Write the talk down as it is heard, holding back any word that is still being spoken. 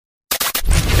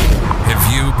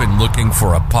you been looking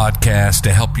for a podcast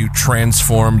to help you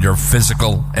transform your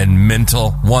physical and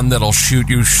mental? One that'll shoot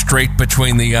you straight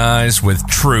between the eyes with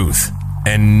truth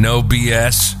and no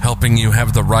BS, helping you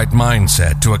have the right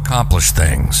mindset to accomplish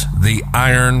things, the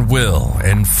iron will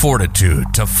and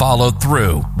fortitude to follow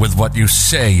through with what you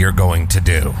say you're going to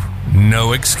do.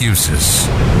 No excuses.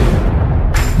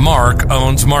 Mark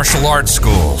owns martial arts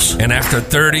schools, and after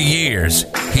 30 years,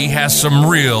 he has some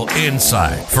real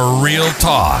insight for real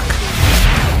talk,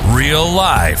 real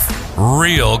life,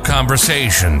 real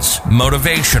conversations,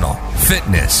 motivational,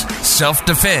 fitness,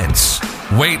 self-defense,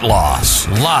 weight loss,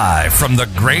 live from the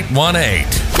Great 1-8.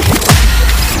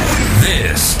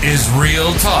 This is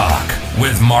Real Talk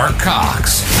with Mark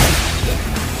Cox.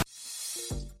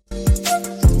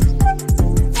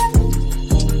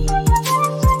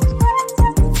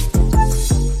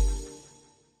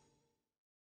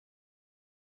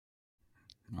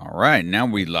 All right, now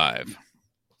we live.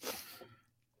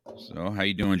 So, how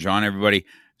you doing, John? Everybody.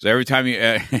 So every time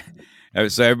you,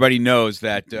 so everybody knows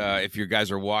that if you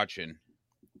guys are watching,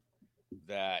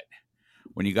 that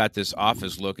when you got this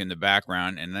office look in the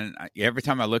background, and then every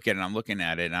time I look at it, I'm looking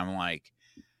at it, and I'm like,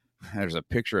 there's a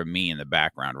picture of me in the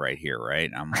background right here,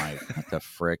 right? I'm like, what the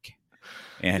frick?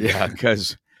 And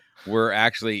because we're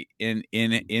actually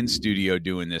in studio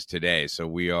doing this today, so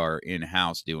we are in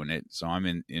house doing it. So I'm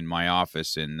in my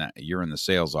office, and you're in the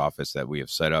sales office that we have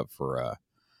set up for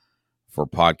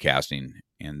podcasting.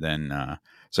 And then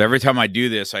so every time I do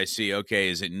this, I see, okay,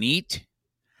 is it neat?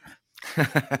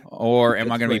 Or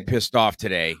am I going to be pissed off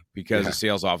today because the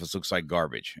sales office looks like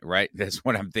garbage, right? That's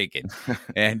what I'm thinking.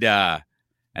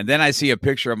 And then I see a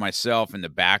picture of myself in the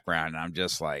background, and I'm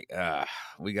just like,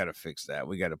 we got to fix that.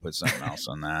 We got to put something else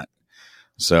on that.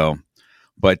 So,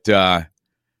 but so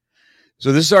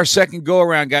this is our second go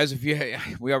around, guys.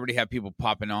 We already have people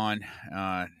popping on.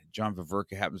 John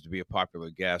Vaverka happens to be a popular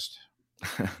guest.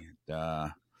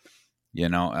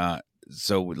 And,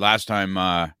 so last time,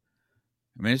 I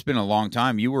mean, it's been a long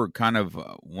time. You were kind of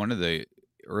one of the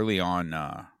early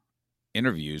on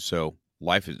interviews. So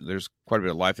there's quite a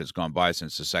bit of life that's gone by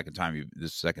since the second time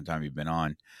you've been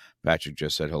on. Patrick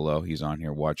just said hello. He's on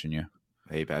here watching you.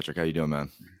 Hey, Patrick, how you doing,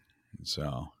 man?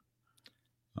 So,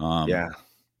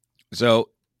 So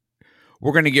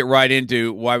we're going to get right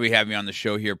into why we have you on the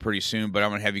show here pretty soon. But I'm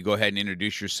going to have you go ahead and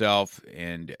introduce yourself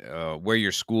and where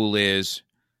your school is.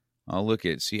 Look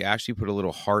at see, Ashley put a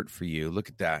little heart for you. Look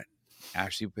at that.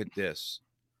 Ashley put this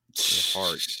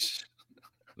heart.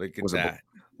 Look at that.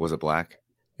 Was it black?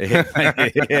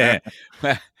 Yeah.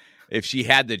 If she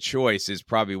had the choice, is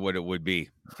probably what it would be.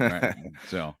 Right?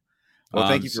 So, well,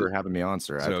 thank you for having me on,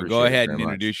 sir. So go ahead and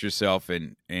introduce yourself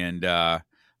and a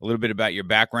little bit about your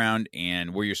background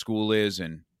and where your school is,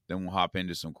 and then we'll hop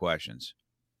into some questions.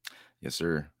 Yes,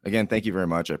 sir. Again, thank you very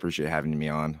much. I appreciate having me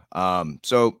on.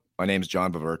 So my name is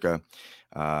John Vaverka.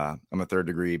 I'm a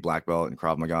third-degree black belt in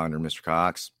Krav Maga under Mr.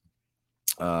 Cox.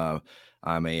 I'm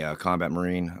a combat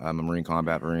Marine. I'm a Marine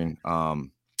combat Marine,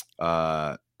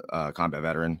 combat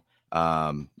veteran.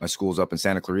 My school's up in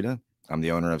Santa Clarita. I'm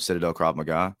the owner of Citadel Krav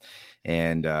Maga.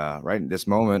 And right at this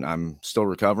moment, I'm still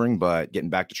recovering, but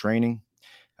getting back to training,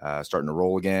 starting to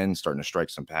roll again, starting to strike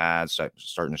some pads,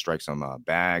 starting to strike some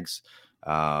bags.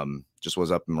 Just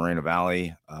was up in Moreno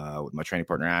Valley with my training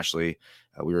partner, Ashley.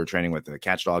 We were training with the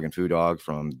Catch Dog and Foo Dog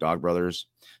from the Dog Brothers.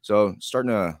 So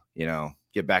starting to,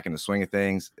 get back in the swing of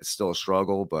things. It's still a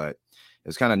struggle, but it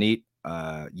was kind of neat.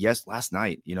 Last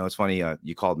night, it's funny.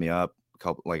 You called me up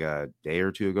a day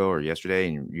or two ago or yesterday,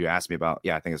 and you asked me about,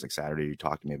 I think it's like Saturday. You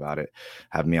talked to me about it,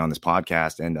 having me on this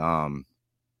podcast. And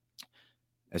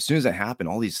as soon as that happened,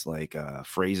 all these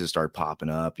phrases started popping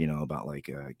up, about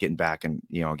getting back and,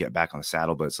 get back on the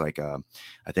saddle. But it's like, I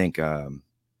think I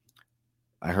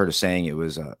heard a saying, it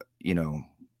was,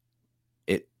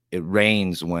 it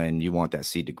rains when you want that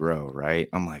seed to grow. Right.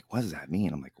 I'm like, what does that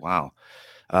mean? I'm like, wow.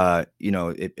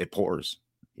 It pours,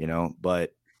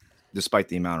 but despite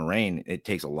the amount of rain, it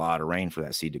takes a lot of rain for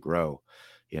that seed to grow,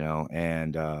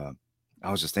 and I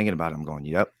was just thinking about it. I'm going,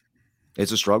 yep,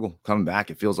 it's a struggle coming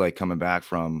back. It feels like coming back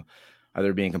from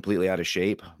either being completely out of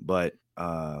shape, but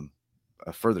a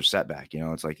further setback,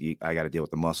 it's like I got to deal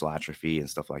with the muscle atrophy and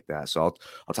stuff like that. So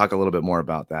I'll talk a little bit more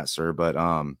about that, sir. But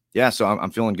so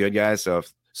I'm feeling good, guys. So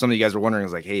if some of you guys are wondering,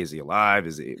 it's like, hey, is he alive?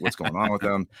 What's going on with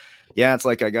him? Yeah, it's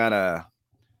like I got a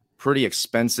pretty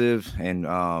expensive and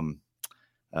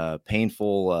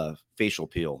painful facial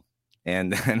peel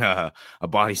and then a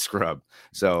body scrub.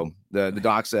 So the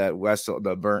docs at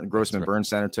Grossman Burn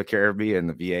Center took care of me, and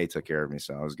the VA took care of me.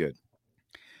 So I was good.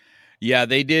 Yeah,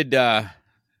 they did.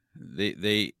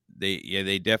 They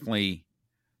definitely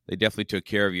took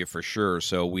care of you for sure.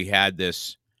 So we had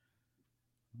this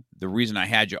the reason I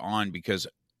had you on, because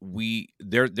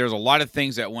there's a lot of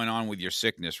things that went on with your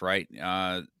sickness, right?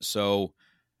 So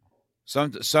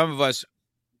some of us,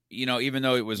 you know, even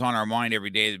though it was on our mind every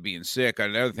day that being sick,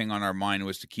 another thing on our mind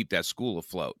was to keep that school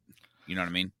afloat. You know what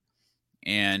I mean?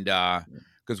 And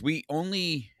because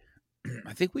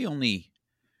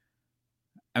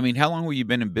I mean, how long have you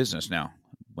been in business now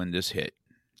when this hit?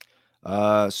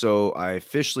 So I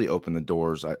officially opened the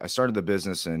doors. I started the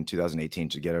business in 2018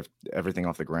 to get everything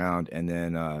off the ground. And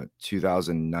then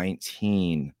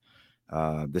 2019,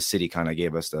 the city kind of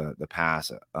gave us the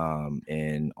pass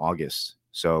in August.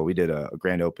 So we did a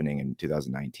grand opening in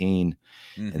 2019.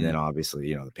 And then obviously,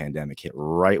 you know, the pandemic hit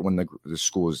right when the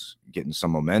school was getting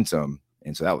some momentum.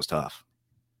 And so that was tough.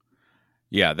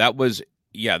 Yeah,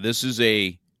 this is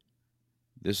a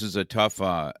tough,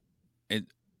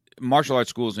 martial arts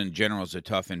schools in general is a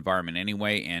tough environment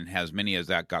anyway, and as many as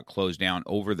that got closed down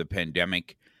over the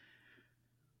pandemic,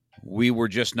 we were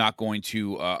just not going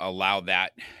to allow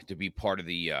that to be part of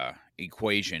the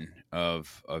equation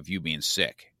of you being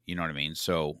sick. You know what I mean?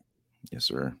 So, yes,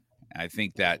 sir. I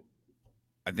think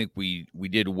we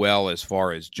did well as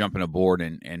far as jumping aboard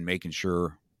and making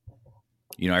sure,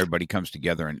 you know, everybody comes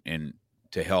together and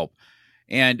to help.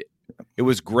 And it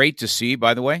was great to see,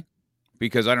 by the way,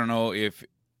 because I don't know if,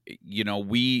 you know,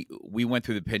 we went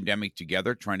through the pandemic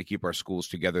together, trying to keep our schools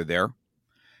together there.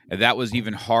 And that was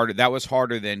even harder. That was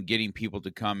harder than getting people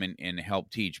to come and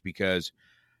help teach, because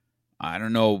I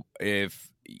don't know if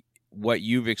what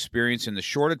you've experienced in the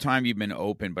shorter time you've been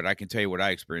open, but I can tell you what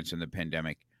I experienced in the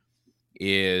pandemic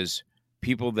is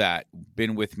people that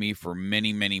been with me for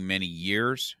many, many, many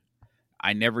years.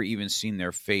 I never even seen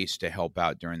their face to help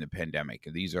out during the pandemic.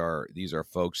 These are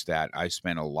folks that I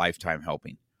spent a lifetime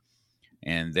helping.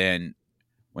 And then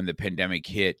when the pandemic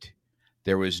hit,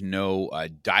 there was no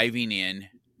diving in.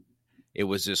 It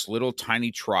was this little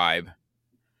tiny tribe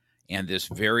and this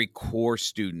very core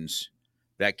students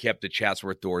that kept the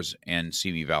Chatsworth doors and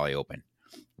Simi Valley open,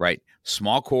 right?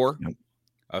 Small core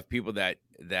of people that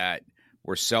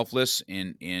were selfless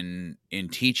in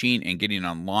teaching and getting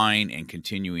online and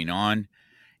continuing on,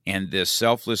 and this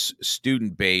selfless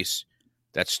student base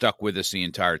that stuck with us the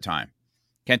entire time.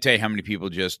 Can't tell you how many people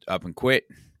just up and quit.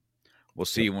 We'll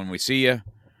see you when we see you.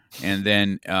 And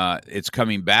then it's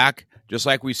coming back. Just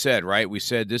like we said, right? We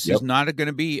said this is not going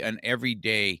to be an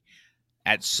everyday.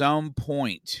 At some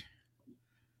point,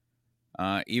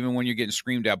 even when you're getting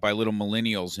screamed at by little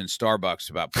millennials in Starbucks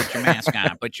about put your mask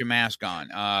on, put your mask on.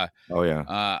 I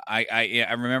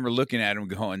remember looking at them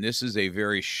going, this is a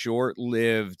very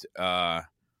short-lived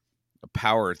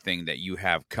power thing that you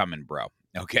have coming, bro.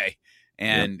 Okay.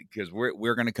 And because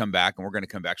we're going to come back, and we're going to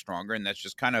come back stronger. And that's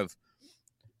just kind of,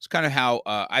 it's kind of how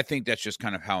I think that's just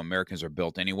kind of how Americans are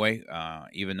built anyway.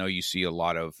 Even though you see a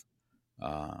lot of,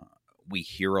 we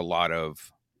hear a lot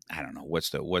of, I don't know,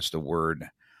 what's the word,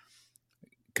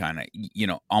 kind of, you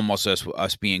know, almost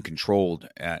us being controlled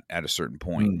at a certain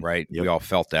point, right? We all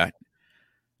felt that.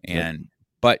 And,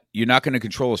 but you're not going to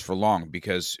control us for long,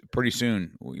 because pretty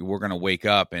soon we're going to wake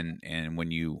up and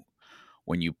when you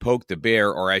poke the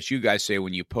bear, or as you guys say,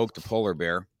 when you poke the polar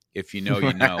bear, if you know,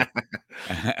 you know,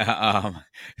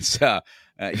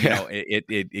 you know,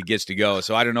 it gets to go.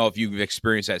 So I don't know if you've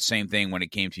experienced that same thing when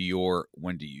it came to your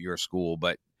school,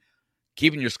 but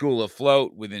keeping your school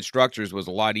afloat with instructors was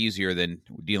a lot easier than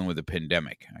dealing with a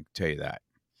pandemic. I can tell you that.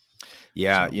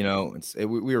 Yeah. So, you know,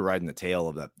 we were riding the tail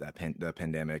of the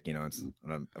pandemic, you know, it's,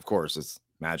 of course it's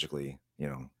magically, you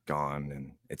know, gone,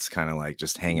 and it's kind of like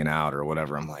just hanging out or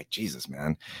whatever. I'm like, Jesus,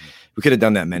 man, we could have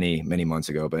done that many, many months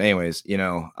ago. But anyways, you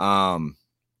know,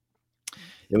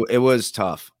 it was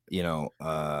tough, you know,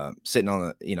 sitting on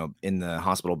the, you know, in the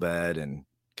hospital bed and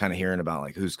kind of hearing about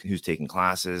like who's taking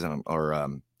classes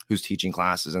or who's teaching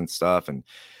classes and stuff. And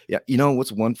yeah, you know,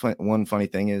 what's one funny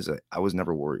thing is I was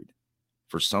never worried.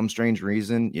 For some strange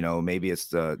reason, you know, maybe it's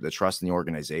the trust in the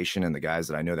organization and the guys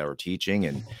that I know that were teaching,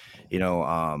 and, you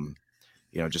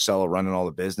know, Gisela running all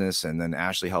the business, and then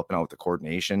Ashley helping out with the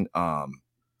coordination.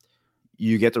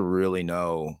 You get to really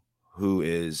know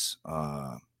who's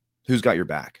got your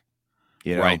back,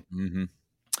 you know? Right. Mm-hmm.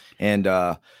 And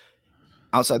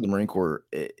outside the Marine Corps,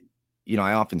 you know,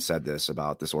 I often said this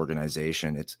about this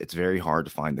organization. It's very hard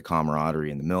to find the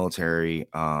camaraderie in the military,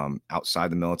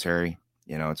 outside the military.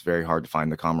 You know, it's very hard to find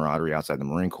the camaraderie outside the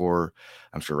Marine Corps.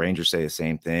 I'm sure Rangers say the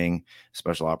same thing.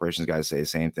 Special operations guys say the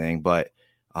same thing. But,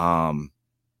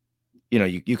 you know,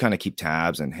 you kind of keep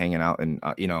tabs and hanging out. And,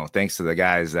 you know, thanks to the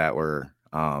guys that were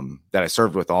that I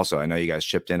served with also. I know you guys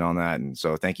chipped in on that. And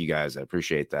so thank you guys. I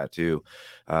appreciate that too.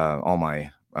 All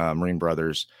my Marine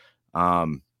brothers.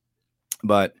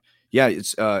 But, Yeah,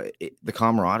 it's the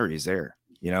camaraderie is there.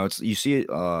 You see it,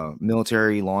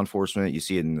 military, law enforcement, you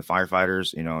see it in the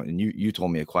firefighters, and you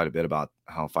told me quite a bit about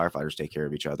how firefighters take care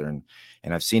of each other. And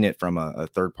I've seen it from a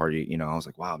third party, I was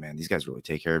like, wow, man, these guys really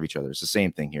take care of each other. It's the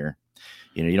same thing here.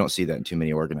 You don't see that in too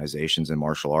many organizations in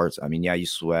martial arts. I mean, yeah, you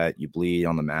sweat, you bleed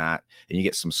on the mat, and you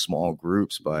get some small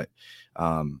groups, but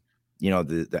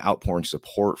the outpouring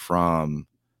support from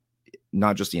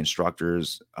not just the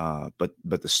instructors, but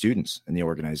the students in the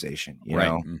organization, right.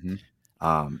 know. Mm-hmm.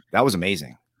 That was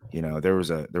amazing. There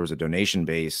was a donation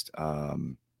based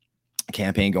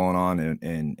campaign going on,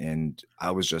 and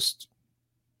I was just,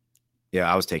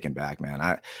 I was taken back,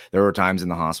 man. There were times in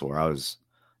the hospital where I was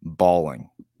bawling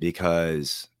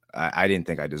because I didn't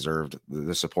think I deserved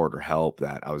the support or help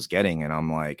that I was getting. And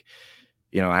I'm like,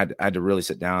 I had to really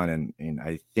sit down and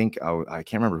I think I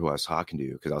can't remember who I was talking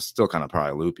to because I was still kind of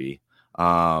probably loopy.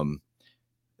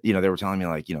 They were telling me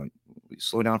like,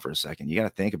 slow down for a second. You got to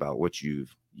think about what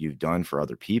you've done for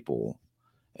other people.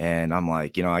 And I'm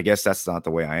like, I guess that's not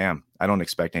the way I am. I don't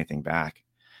expect anything back,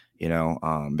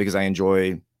 because I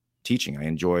enjoy teaching. I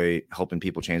enjoy helping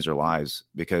people change their lives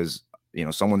because,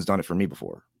 someone's done it for me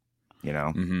before,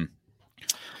 Mm-hmm.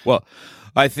 Well,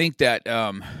 I think that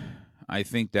I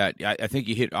think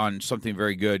you hit on something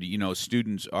very good.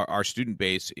 Students, our student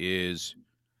base is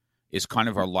kind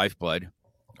of our lifeblood.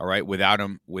 All right. Without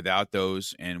them, without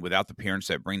those, and without the parents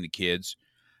that bring the kids,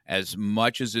 as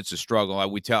much as it's a struggle,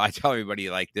 I tell everybody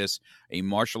like this: a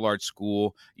martial arts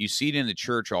school. You see it in the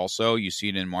church, also. You see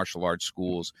it in martial arts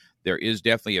schools. There is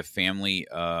definitely a family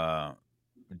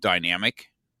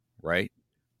dynamic, right?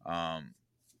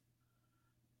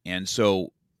 And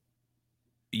so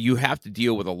you have to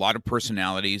deal with a lot of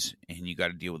personalities, and you got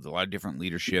to deal with a lot of different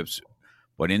leaderships.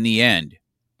 But in the end,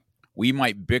 we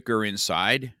might bicker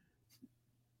inside,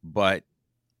 but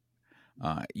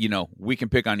we can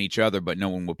pick on each other, but no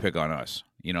one will pick on us.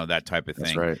 That type of thing.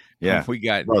 That's right. Yeah, we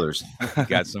got brothers. We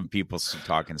got some people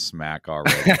talking smack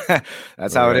already.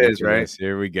 That's how it is, right?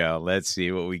 Here we go. Let's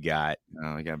see what we got.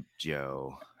 Oh, we got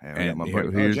Joe. And my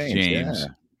buddy, here's James.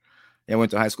 Yeah,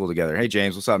 went to high school together. Hey,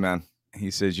 James, what's up, man?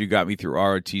 He says, you got me through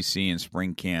ROTC and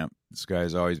spring camp. This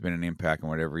guy's always been an impact on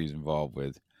whatever he's involved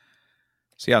with.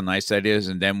 See how nice that is?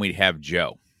 And then we'd have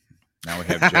Joe. Now we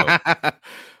have Joe.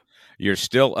 You're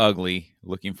still ugly.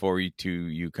 Looking forward to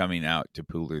you coming out to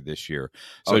Pooler this year.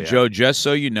 So, Joe, just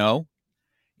so you know,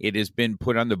 it has been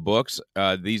put on the books.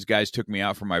 These guys took me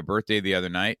out for my birthday the other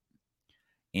night.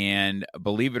 And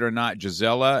believe it or not,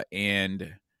 Gisela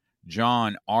and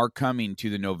John are coming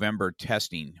to the November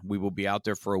testing. We will be out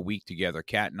there for a week together.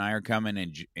 Kat and I are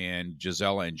coming, and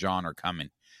Gisela and John are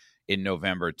coming in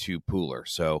November to Pooler.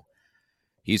 So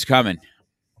he's coming.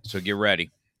 So get ready.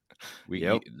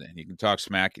 You can talk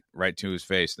smack right to his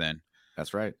face then.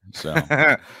 That's right. So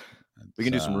we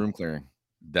can do some room clearing.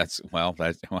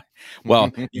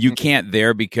 Well, you can't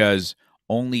there because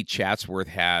only Chatsworth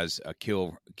has a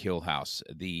kill house.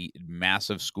 The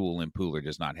massive school in Pooler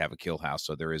does not have a kill house,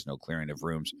 so there is no clearing of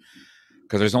rooms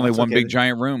because there's only one big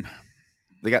giant room.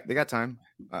 They got time.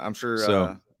 I'm sure.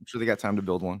 I'm sure they got time to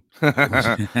build one.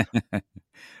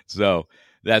 So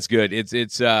that's good.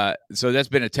 It's so that's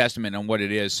been a testament on what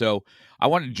it is. So I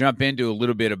wanted to jump into a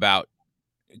little bit about,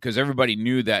 because everybody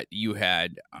knew that you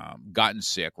had gotten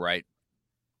sick, right?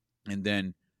 And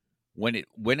then when it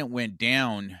went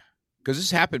down, because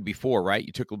this happened before, right?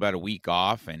 You took about a week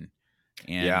off, and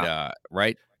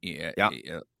right, a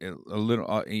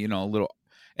little,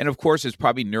 and of course it's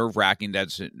probably nerve wracking.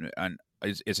 That's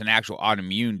it's an actual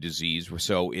autoimmune disease,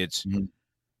 so it's. Mm-hmm.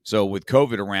 So with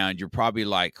COVID around, you're probably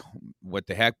like, what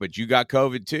the heck? But you got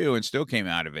COVID too and still came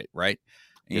out of it, right?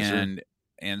 Yes,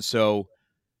 and so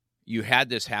you had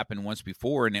this happen once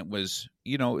before, and it was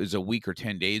a week or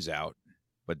 10 days out.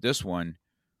 But this one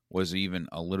was even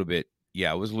a little bit,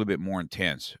 it was a little bit more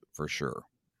intense for sure.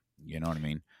 You know what I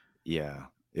mean? Yeah,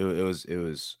 it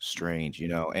was strange,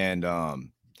 and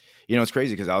it's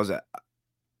crazy because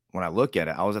when I look at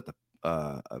it, I was at the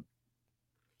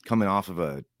coming off of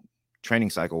a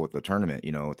training cycle with the tournament,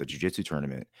 with the jiu-jitsu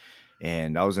tournament,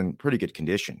 and I was in pretty good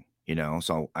condition,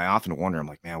 so I often wonder, I'm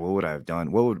like, man, what would I have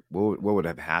done? What would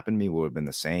have happened to me? What would have been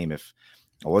the same if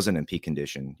I wasn't in peak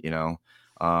condition,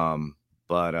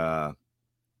 but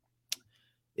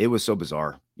it was so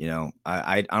bizarre,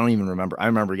 I don't even remember. I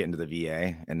remember getting to the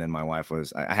VA, and then my wife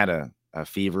I had a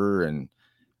fever, and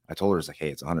I told her, it's like, hey,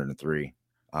 it's 103.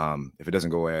 If it doesn't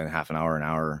go away in an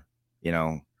hour,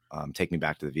 take me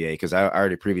back to the VA, because I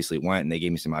already previously went, and they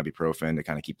gave me some ibuprofen to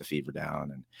kind of keep the fever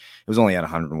down, and it was only at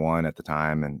 101 at the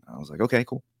time, and I was like, okay,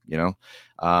 cool,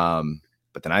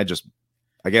 but then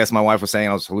I guess my wife was saying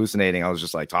I was hallucinating. I was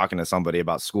just like talking to somebody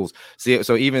about schools. See,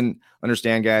 so even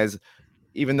understand, guys,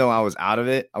 even though I was out of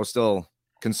it, I was still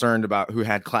concerned about who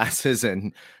had classes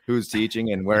and who was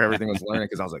teaching and where everything was learning.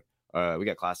 Cause I was like, we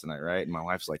got class tonight, right? And my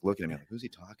wife's like looking at me like, who's he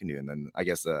talking to? And then I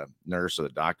guess the nurse or the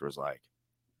doctor was like,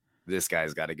 this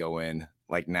guy's got to go in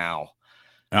like now.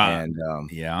 And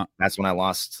yeah, that's when I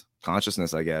lost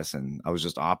consciousness, I guess. And I was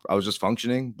just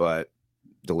functioning, but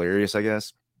delirious, I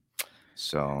guess.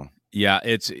 So yeah,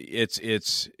 it's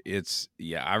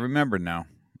yeah. I remember now.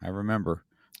 I remember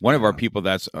one of our people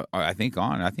that's I think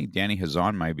Danny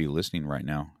Hazan might be listening right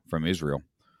now from Israel.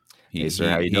 Hey, sir,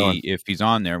 how you doing? If he's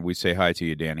on there, we say hi to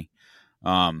you, Danny.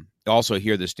 Also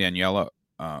hear this Daniela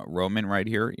Roman right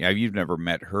here. Yeah, you've never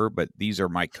met her, but these are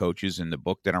my coaches in the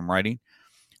book that I'm writing.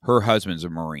 Her husband's a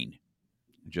Marine.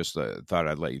 Just thought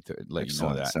I'd let you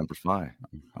know that. Semper Fi.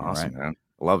 Awesome, right, man.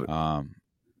 Love it.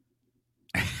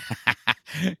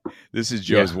 This is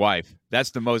Joe's wife.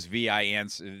 That's the most VA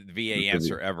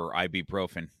answer ever.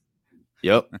 Ibuprofen.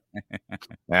 Yep.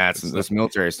 That's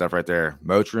military stuff right there.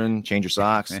 Motrin, change your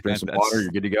socks, drink some water,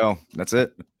 you're good to go. That's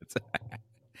it.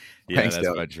 Yeah, Thanks, that's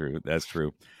not true. That's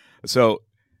true. So,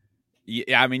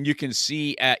 yeah, I mean, you can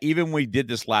see even when we did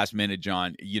this last minute,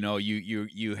 John. You know,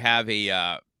 you have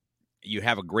a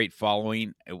great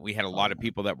following. We had a lot of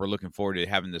people that were looking forward to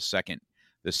having the second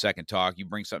talk. You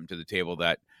bring something to the table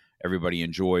that everybody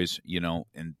enjoys, you know,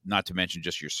 and not to mention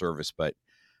just your service, but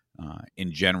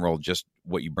in general, just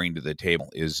what you bring to the table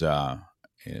is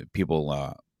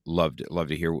people love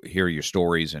to hear your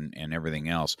stories and everything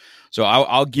else. So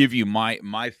I'll give you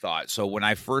my thoughts. So when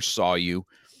I first saw you,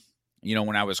 you know,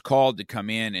 when I was called to come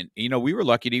in, and you know, we were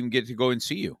lucky to even get to go and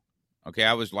see you. Okay,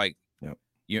 I was like, yep.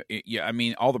 Yeah, I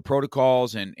mean, all the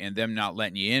protocols and them not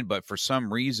letting you in, but for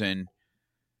some reason,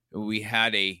 we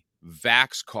had a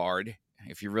Vax card.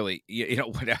 If you really, you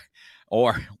know,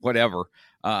 whatever,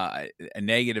 a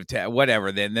negative test,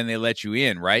 whatever, then they let you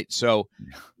in, right? So,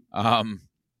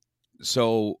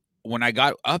 so when I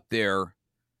got up there,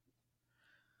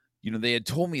 you know, they had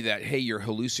told me that, hey, you're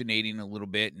hallucinating a little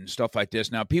bit and stuff like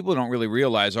this. Now, people don't really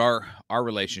realize our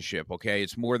relationship. Okay,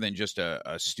 it's more than just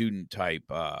a student type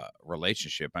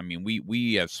relationship. I mean,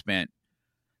 we have spent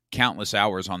countless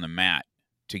hours on the mat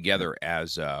together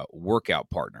as workout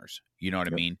partners. You know what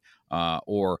I mean?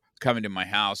 Or coming to my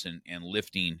house and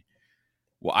lifting.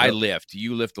 Well, I lift.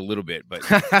 You lift a little bit, but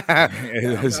I'm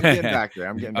getting back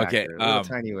there. Okay, little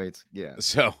tiny weights. Yeah.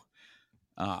 So,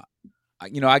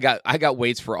 you know, I got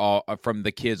weights for all from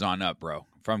the kids on up, bro.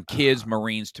 From kids,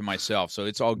 Marines to myself, so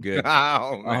it's all good.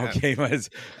 Oh, man. Okay,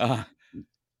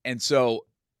 and so,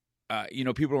 you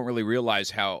know, people don't really realize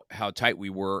how tight we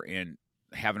were in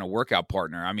having a workout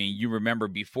partner. I mean, you remember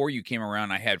before you came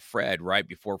around, I had Fred, right?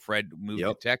 Before Fred moved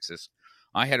to Texas,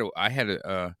 I had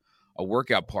a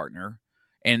workout partner,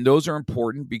 and those are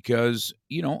important because,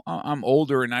 you know, I'm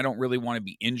older and I don't really want to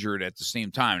be injured at the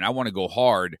same time, and I want to go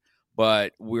hard.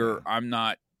 But I'm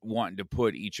not wanting to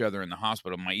put each other in the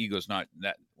hospital. My ego's not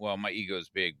that well. My ego is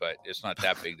big, but it's not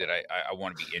that big that I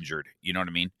want to be injured. You know what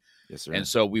I mean? Yes, sir. And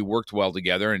so we worked well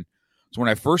together. And so when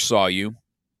I first saw you,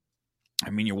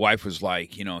 I mean, your wife was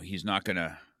like, you know, he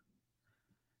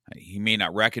may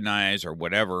not recognize or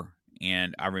whatever.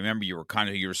 And I remember you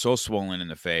were so swollen in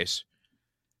the face,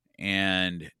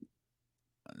 and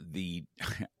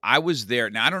I was there.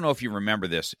 Now I don't know if you remember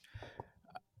this.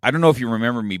 I don't know if you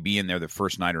remember me being there the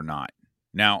first night or not.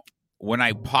 Now, when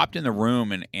I popped in the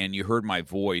room and you heard my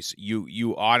voice,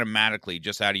 you automatically,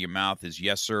 just out of your mouth, is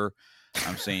yes, sir.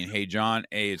 I'm saying, hey, John,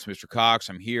 hey, it's Mr. Cox.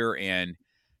 I'm here, and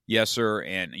yes, sir.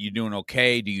 And you doing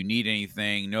okay? Do you need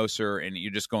anything? No, sir. And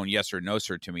you're just going yes, sir, no,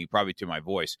 sir to me, probably to my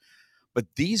voice. But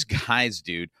these guys,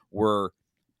 dude, were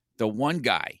the one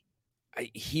guy.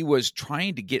 He was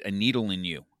trying to get a needle in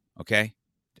you, okay?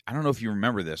 I don't know if you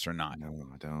remember this or not. No,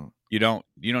 I don't. You don't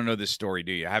know this story,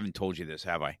 do you? I haven't told you this,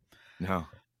 have I? No.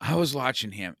 I was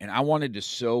watching him, and I wanted to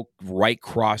so right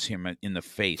cross him in the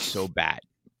face so bad.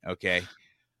 Okay,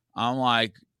 I'm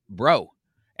like, bro,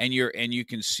 and you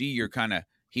can see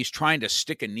he's trying to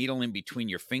stick a needle in between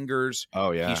your fingers.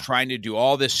 Oh yeah. He's trying to do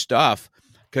all this stuff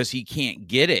because he can't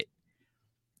get it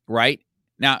right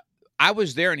now. I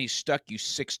was there, and he stuck you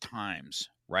 6 times,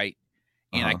 right?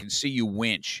 And I can see you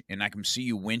winch, and I can see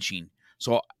you winching.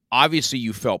 So obviously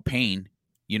you felt pain.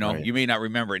 You know, You may not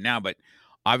remember it now, but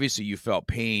obviously you felt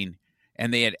pain.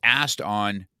 And they had asked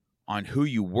on who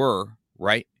you were,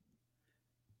 right?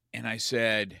 And I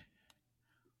said,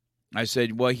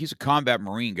 well, he's a combat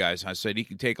Marine, guys. I said, he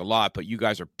can take a lot, but you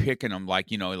guys are picking him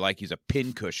like, you know, like he's a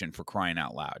pincushion, for crying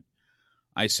out loud.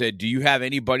 I said, do you have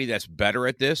anybody that's better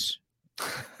at this?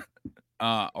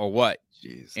 Or what?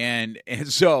 Jeez. And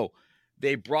so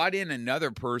they brought in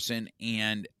another person,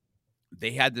 and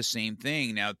they had the same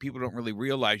thing. Now, people don't really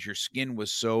realize your skin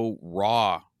was so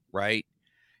raw, right?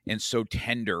 And so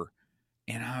tender.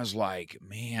 And I was like,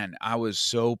 man, I was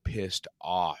so pissed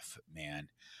off, man.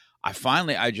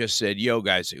 I just said, yo,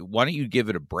 guys, why don't you give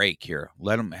it a break here?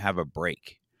 Let them have a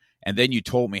break. And then you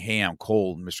told me, hey, I'm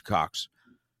cold, Mr. Cox.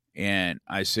 And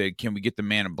I said, can we get the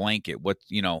man a blanket? What,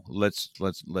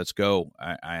 let's go.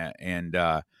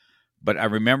 But I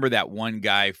remember that one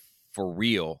guy for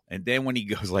real. And then when he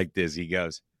goes like this, he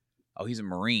goes, oh, he's a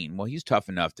Marine. Well, he's tough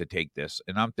enough to take this.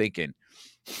 And I'm thinking,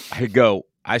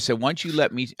 I said, once you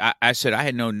let me, I said,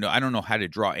 I don't know how to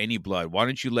draw any blood. Why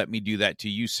don't you let me do that to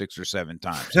you 6 or 7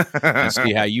 times and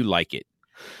see how you like it?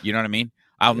 You know what I mean?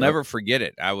 I'll never forget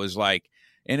it. I was like,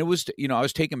 and it was, I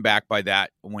was taken back by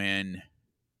that because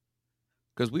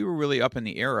we were really up in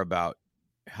the air about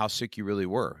how sick you really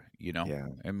were, Yeah.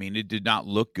 I mean, it did not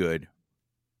look good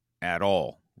at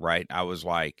all. Right. I was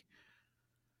like,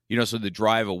 so the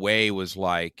drive away was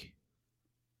like,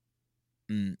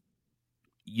 I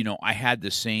had the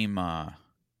same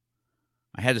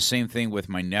thing with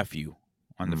my nephew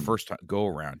on the first go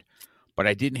around, but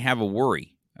I didn't have a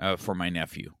worry for my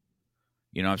nephew.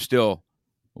 I'm still,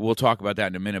 we'll talk about that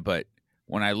in a minute, but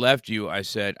when I left you, I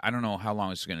said, I don't know how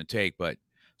long it's going to take, but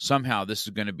somehow this is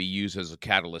going to be used as a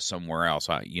catalyst somewhere else.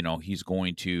 He's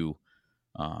going to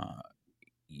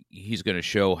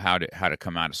show how to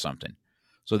come out of something.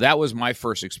 So that was my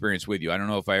first experience with you. I don't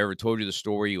know if I ever told you the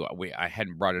story. I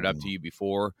hadn't brought it up to you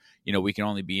before. We can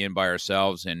only be in by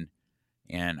ourselves. And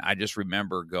I just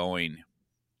remember going,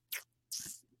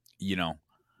 you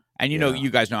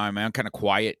guys know I'm kind of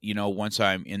quiet. Once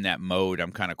I'm in that mode,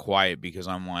 I'm kind of quiet because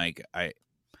I'm like,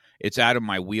 it's out of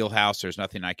my wheelhouse. There's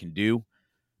nothing I can do.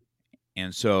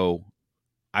 And so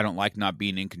I don't like not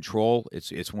being in control.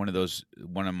 It's one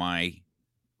of my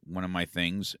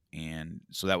things. And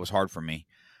so that was hard for me.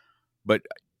 But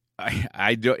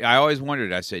I always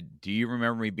wondered, I said, do you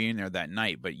remember me being there that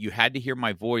night? But you had to hear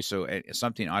my voice, so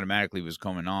something automatically was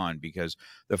going on, because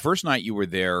the first night you were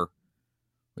there,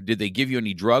 did they give you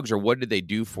any drugs, or what did they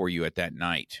do for you at that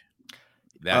night?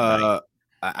 Night?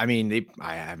 I mean,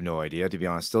 I have no idea, to be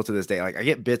honest. Still to this day, like, I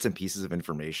get bits and pieces of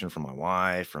information from my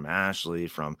wife, from Ashley,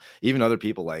 from even other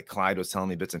people. Like Clyde was telling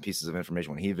me bits and pieces of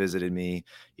information when he visited me,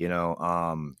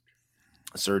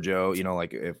 Sergio,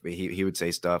 like if he would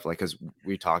say stuff like, cause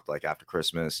we talked like after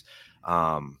Christmas,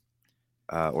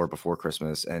 or before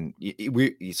Christmas, and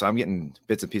so I'm getting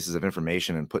bits and pieces of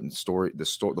information and putting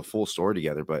the full story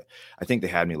together. But I think they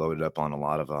had me loaded up on a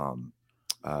lot of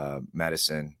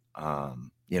medicine.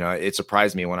 It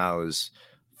surprised me when I was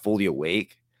fully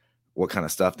awake what kind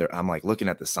of stuff there. I'm like looking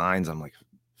at the signs. I'm like,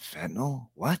 fentanyl?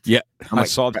 What? Yeah, I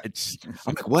saw that.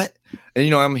 I'm like, what?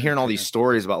 And I'm hearing all these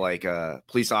stories about like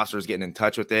police officers getting in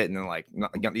touch with it and then like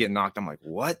getting knocked. I'm like,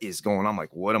 what is going on? I'm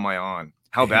like, what am I on?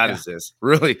 How bad is this?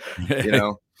 Really?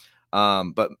 But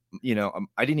I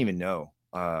didn't even know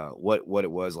what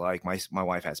it was like. My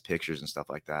wife has pictures and stuff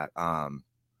like that.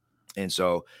 And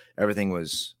so everything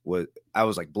was I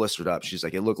was like blistered up. She's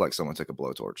like, it looked like someone took a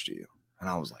blowtorch to you. And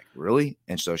I was like, really?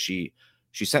 And so she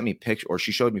sent me pictures, or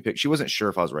she showed me pictures. She wasn't sure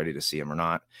if I was ready to see him or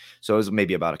not. So it was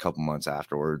maybe about a couple months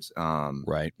afterwards.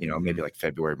 Right. Maybe like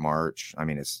February, March. I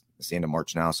mean, it's the end of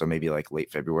March now. So maybe like late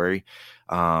February.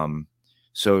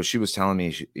 So she was telling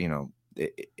me,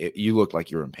 you looked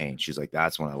like you were in pain. She's like,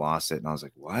 that's when I lost it. And I was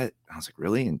like, what? I was like,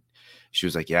 really? And she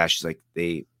was like, yeah. She's like,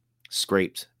 they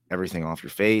scraped everything off your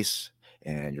face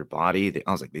and your body.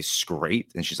 I was like, they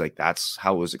scraped? And she's like, that's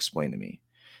how it was explained to me.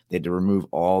 They had to remove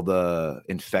all the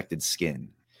infected skin.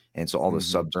 And so all the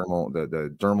subdermal,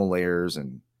 the dermal layers,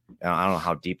 and I don't know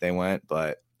how deep they went,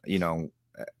 but I didn't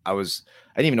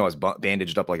even know I was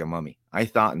bandaged up like a mummy. I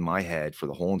thought in my head for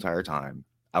the whole entire time,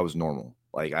 I was normal.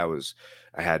 Like I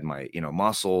had my,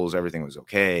 muscles, everything was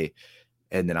okay.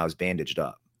 And then I was bandaged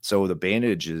up. So the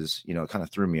bandages, kind of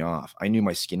threw me off. I knew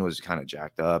my skin was kind of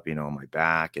jacked up, my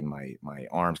back and my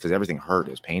arms, because everything hurt.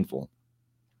 It was painful.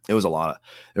 It was a lot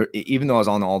of, even though I was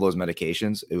on all those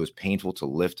medications, it was painful to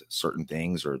lift certain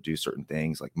things or do certain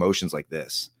things. Like motions like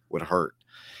this would hurt.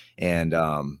 And,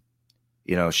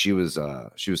 she was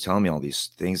telling me all these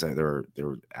things that they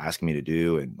were asking me to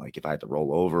do. And like, if I had to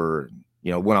roll over,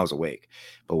 when I was awake,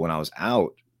 but when I was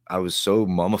out, I was so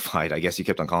mummified. I guess you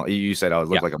kept on calling. You said I would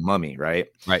look like a mummy, right?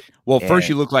 Right. Well, first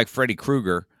you look like Freddy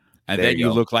Krueger, and then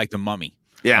you look like the mummy.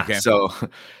 Yeah. Okay. So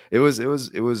it was.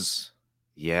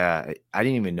 Yeah, I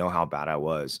didn't even know how bad I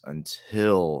was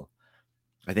until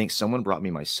I think someone brought me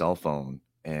my cell phone,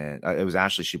 and it was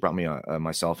Ashley. She brought me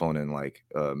my cell phone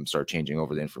and started changing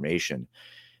over the information.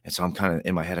 And so I'm kind of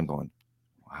in my head, I'm going,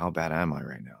 how bad am I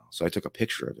right now? So I took a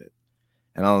picture of it,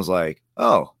 and I was like,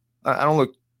 oh, I don't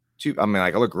look too. I mean,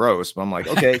 like I look gross, but I'm like,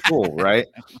 okay, cool, right?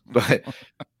 But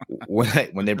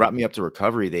when they brought me up to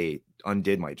recovery, they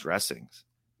undid my dressings,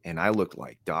 and I looked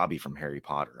like Dobby from Harry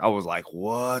Potter. I was like,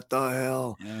 what the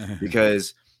hell?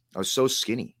 Because I was so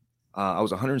skinny. I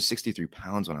was 163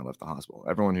 pounds when I left the hospital.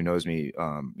 Everyone who knows me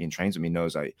and trains with me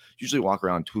knows I usually walk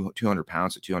around 200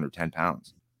 pounds to 210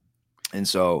 pounds. And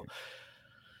so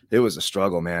it was a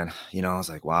struggle, man. You know, I was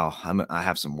like, wow, I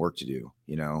have some work to do,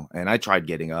 you know, and I tried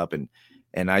getting up and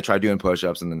I tried doing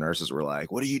push-ups, and the nurses were like,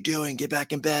 what are you doing? Get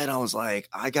back in bed. I was like,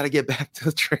 I got to get back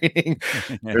to training.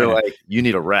 They're like, you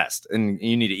need a rest and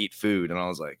you need to eat food. And I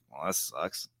was like, well, that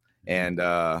sucks. And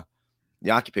the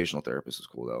occupational therapist was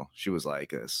cool though. She was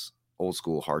like this old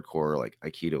school hardcore like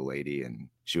Aikido lady, and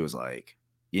she was like,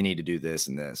 you need to do this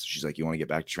and this. She's like, you want to get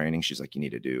back to training? She's like, you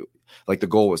need to do, like, the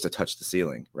goal was to touch the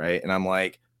ceiling, right? And I'm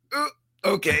like,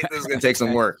 okay, this is gonna take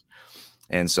some work.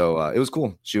 And so it was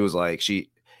cool. She was like, it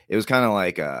was kind of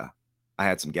like I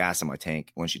had some gas in my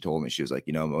tank when she told me. She was like,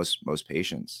 you know, most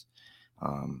patients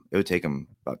it would take them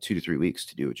about 2 to 3 weeks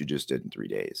to do what you just did in 3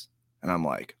 days. And I'm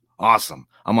like, awesome,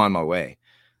 I'm on my way.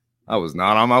 I was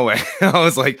not on my way. I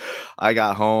was like, I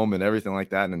got home and everything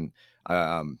like that. And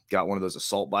got one of those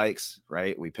assault bikes,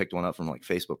 right? We picked one up from like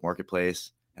Facebook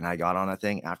Marketplace, and I got on that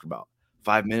thing. After about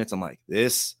 5 minutes, I'm like,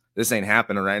 this ain't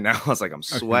happening right now. I was like, I'm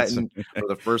sweating for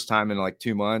the first time in like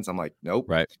 2 months. I'm like, nope.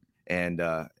 Right. And,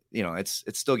 you know, it's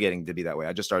still getting to be that way.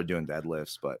 I just started doing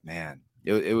deadlifts, but man,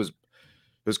 it was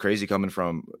crazy coming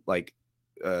from like,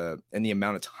 and the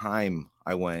amount of time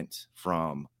I went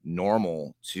from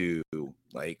normal to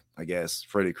like, I guess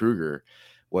Freddy Krueger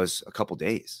was a couple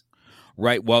days.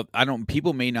 Right. Well,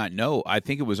 people may not know. I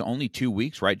think it was only 2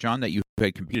 weeks, right, John, that you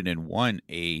had competed and won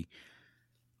a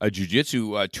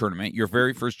jiu-jitsu tournament, your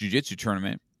very first jiu-jitsu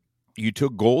tournament. You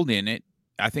took gold in it,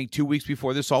 I think 2 weeks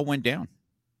before this all went down.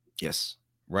 Yes.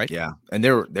 Right. Yeah. And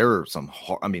there were some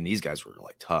hard, I mean, these guys were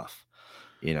like tough,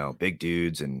 you know, big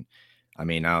dudes. And I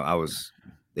mean, I was,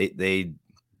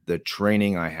 the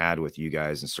training I had with you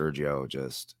guys and Sergio,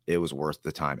 just, it was worth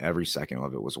the time. Every second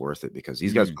of it was worth it, because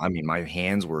these guys, I mean, my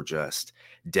hands were just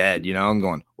dead, you know. I'm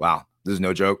going, wow, this is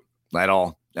no joke at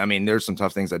all. I mean, there's some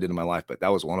tough things I did in my life, but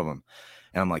that was one of them.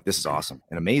 And I'm like, this is awesome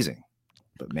and amazing.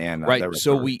 But man, right.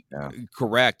 So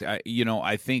correct. I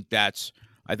think that's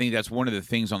one of the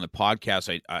things on the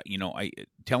podcast. I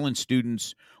telling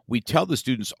students, we tell the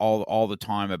students all the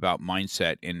time about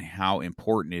mindset and how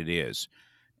important it is.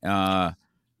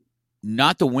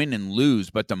 Not the win and lose,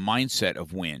 but the mindset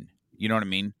of win. You know what I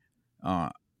mean?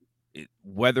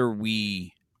 Whether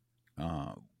we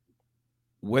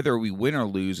win or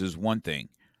lose is one thing,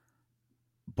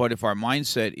 but if our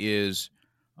mindset is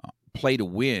play to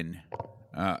win,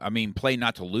 play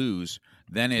not to lose,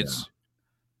 then it's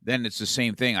the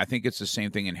same thing. I think it's the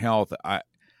same thing in health.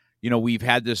 We've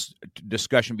had this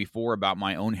discussion before about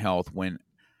my own health when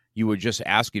you were just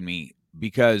asking me,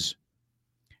 because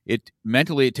it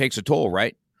mentally takes a toll,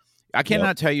 right? I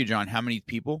cannot tell you, John, how many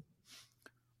people.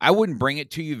 I wouldn't bring it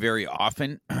to you very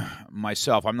often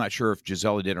myself. I'm not sure if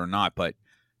Gisela did or not, but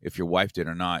if your wife did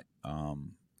or not,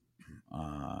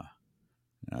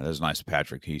 that's nice,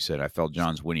 Patrick. He said, I felt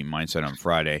John's winning mindset on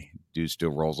Friday. Dude still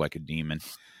rolls like a demon.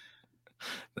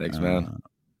 Thanks, man.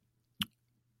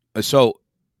 So,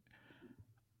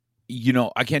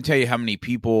 I can't tell you how many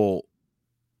people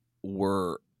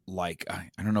were like, I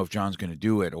don't know if John's going to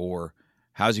do it, or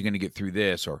how's he going to get through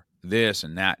this, or this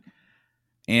and that.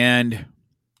 And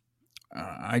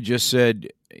I just said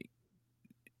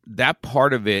that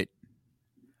part of it,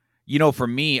 for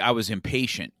me, I was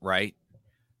impatient, right?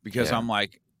 Because I'm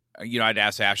like, I'd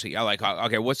ask Ashley,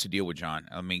 okay, what's the deal with John?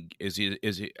 I mean,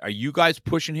 are you guys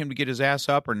pushing him to get his ass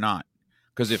up or not?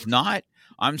 Because if not,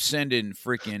 I'm sending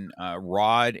freaking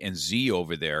Rod and Z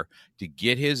over there to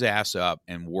get his ass up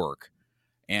and work.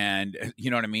 And you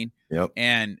know what I mean? Yep.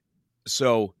 And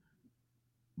so,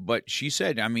 but she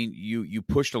said, I mean, you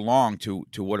pushed along to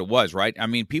what it was, right? I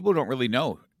mean, people don't really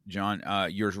know, John,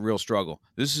 your real struggle.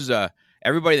 This is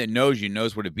everybody that knows you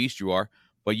knows what a beast you are,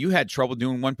 but you had trouble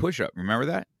doing one push-up. Remember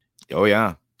that? Oh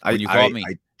yeah. When you called me.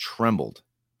 I trembled.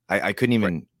 I couldn't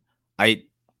even, I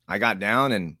got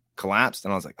down and collapsed,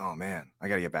 and I was like, oh man, I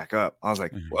got to get back up. I was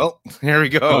like, well, here we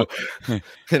go.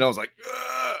 And I was like,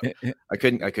 I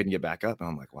couldn't get back up. And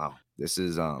I'm like, wow, this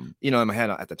is, in my head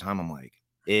at the time, I'm like,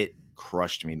 it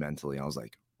crushed me mentally. I was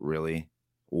like, really?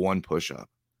 One push-up?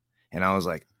 And I was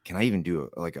like, can I even do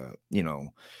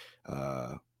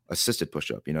assisted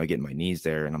push-up, getting my knees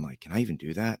there? And I'm like, can I even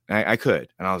do that? And I could.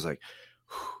 And I was like,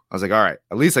 all right,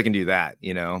 at least I can do that,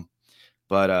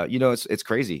 But it's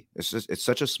crazy. It's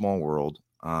such a small world.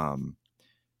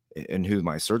 And who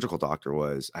my surgical doctor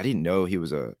was, I didn't know he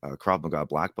was a Krav Maga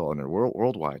black belt and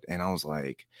worldwide. And I was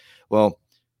like, well,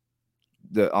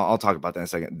 I'll talk about that in a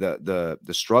second. The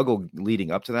struggle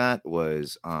leading up to that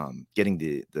was getting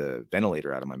the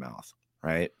ventilator out of my mouth,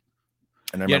 right?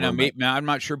 And now I'm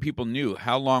not sure people knew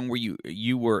how long were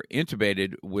you were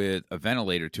intubated with a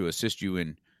ventilator to assist you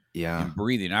in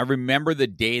breathing. I remember the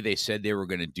day they said they were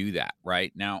going to do that.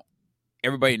 Right now,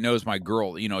 everybody knows my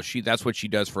girl. That's what she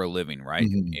does for a living, right?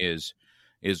 Is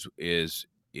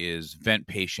vent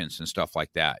patients and stuff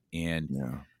like that, and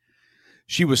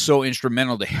she was so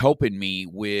instrumental to helping me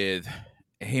with,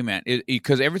 hey man,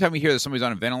 because every time you hear that somebody's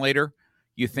on a ventilator,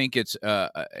 you think it's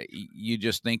you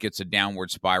just think it's a downward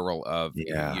spiral of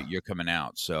you're coming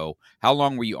out. So how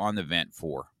long were you on the vent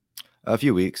for? A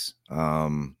few weeks.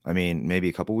 Maybe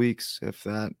a couple weeks, if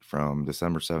that. From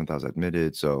December 7th, I was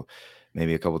admitted. So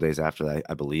maybe a couple days after that,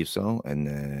 I believe so. And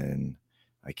then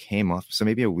I came off. So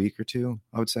maybe a week or two,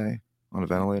 I would say, on a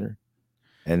ventilator.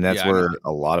 And that's where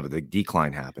a lot of the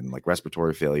decline happened, like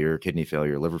respiratory failure, kidney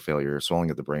failure, liver failure,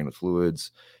 swelling of the brain with fluids.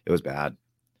 It was bad.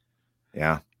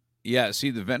 Yeah. Yeah.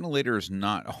 See, the ventilator is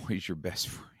not always your best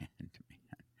friend, man.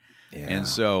 Yeah. And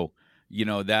so,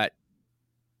 because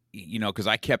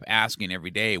I kept asking every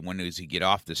day, when does he get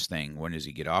off this thing? When does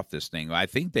he get off this thing? I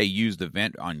think they used the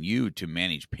vent on you to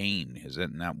manage pain.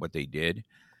 Isn't that what they did?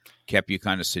 Kept you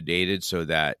kind of sedated so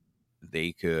that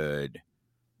they could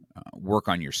work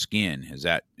on your skin. Is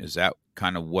that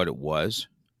kind of what it was?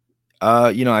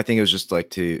 I think it was just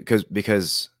like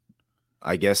because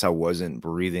I guess I wasn't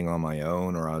breathing on my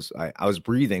own, or I was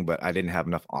breathing, but I didn't have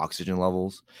enough oxygen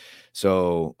levels.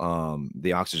 So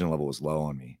the oxygen level was low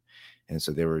on me. And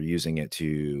so they were using it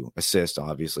to assist,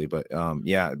 obviously. But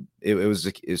it was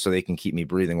so they can keep me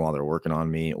breathing while they're working on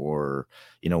me, or,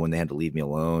 when they had to leave me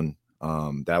alone,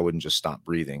 that I wouldn't just stop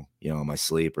breathing, in my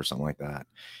sleep or something like that.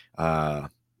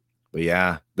 But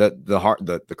yeah,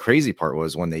 the crazy part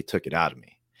was when they took it out of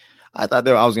me. I thought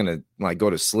I was going to go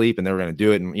to sleep and they were going to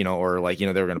do it, and, they were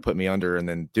going to put me under and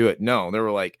then do it. No, they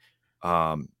were like,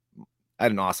 I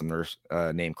had an awesome nurse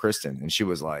named Kristen, and she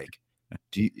was like,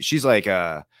 she's like,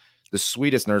 the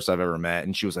sweetest nurse I've ever met.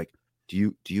 And she was like,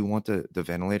 do you want the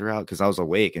ventilator out? Cause I was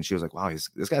awake. And she was like, wow,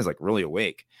 this guy's like really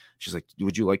awake. She's like,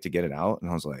 would you like to get it out?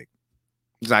 And I was like,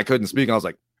 because I couldn't speak. I was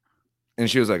like, and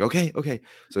she was like, okay.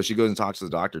 So she goes and talks to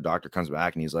the doctor. Doctor comes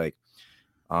back and he's like,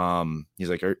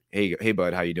 hey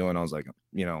bud, how you doing? I was like,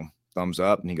 thumbs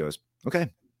up. And he goes, okay.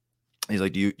 He's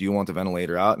like, do you want the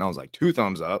ventilator out? And I was like, 2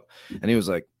 thumbs up. And he was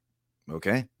like,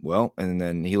 okay, well. And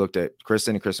then he looked at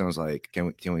Kristen, and Kristen was like,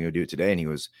 can we go do it today? And he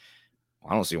was,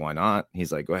 I don't see why not.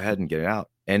 He's like, go ahead and get it out.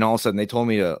 And all of a sudden they told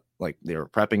me to, like, they were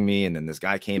prepping me. And then this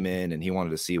guy came in and he wanted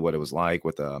to see what it was like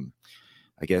with,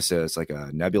 I guess it's like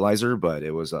a nebulizer, but it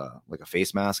was like a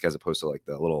face mask as opposed to like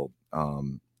the little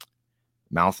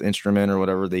mouth instrument or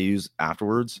whatever they use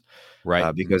afterwards.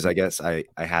 Right. Because I guess I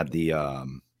had the,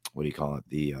 what do you call it?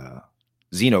 The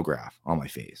xenograph on my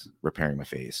face, repairing my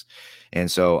face. And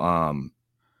so,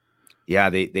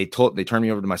 they turned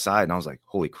me over to my side, and I was like,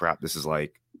 holy crap, this is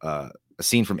like a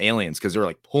scene from Aliens, because they're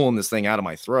like pulling this thing out of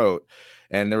my throat,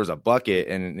 and there was a bucket,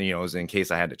 and it was in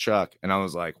case I had to chuck, and I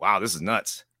was like, wow, this is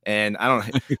nuts. And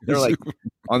they're like,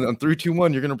 on 3, 2,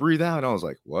 1, you're gonna breathe out. And I was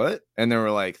like, what? And they were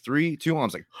like, 3, 2, 1. I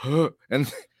was like, huh.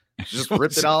 And just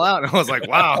ripped it all out. And I was like,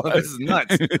 wow, this is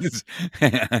nuts.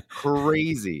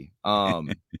 Crazy.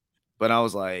 But I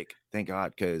was like, thank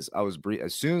God, because I was breathing.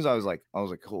 As soon as I was like,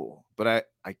 cool. But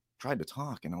I tried to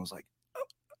talk, and I was like,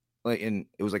 and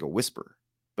it was like a whisper.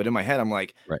 But in my head, I'm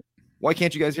like, right, why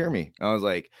can't you guys hear me? And I was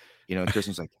like, and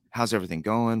Kristen's like, how's everything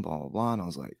going? Blah, blah, blah. And I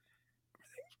was like,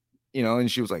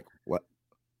 and she was like, what?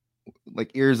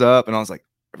 Like, ears up. And I was like,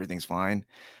 everything's fine.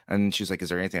 And she was like, is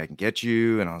there anything I can get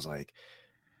you? And I was like,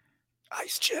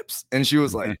 ice chips. And she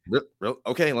was like,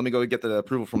 okay, let me go get the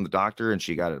approval from the doctor. And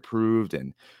she got it approved.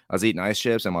 And I was eating ice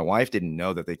chips. And my wife didn't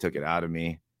know that they took it out of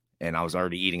me. And I was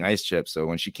already eating ice chips. So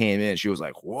when she came in, she was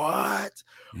like, what?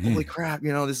 Holy crap,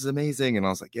 this is amazing. And I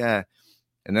was like, yeah.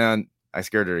 And then I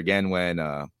scared her again when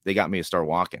they got me to start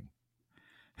walking,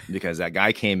 because that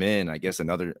guy came in. I guess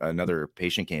another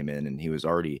patient came in, and he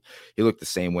looked the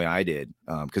same way I did,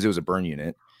 because it was a burn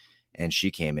unit. And she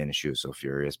came in, and she was so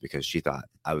furious because she thought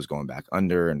I was going back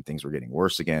under and things were getting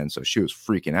worse again. So she was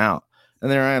freaking out. And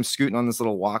there I am scooting on this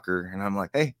little walker, and I'm like,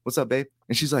 hey, what's up, babe?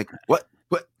 And she's like, what?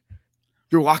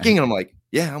 You're walking? And I'm like,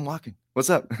 yeah, I'm walking. What's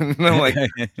up? And I'm like,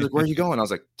 where are you going? I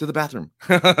was like, to the bathroom.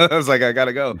 I was like, I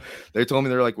gotta go. They told me,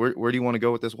 they're like, where do you want to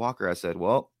go with this walker? I said,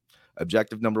 well,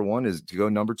 objective number 1 is to go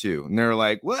number 2. And they're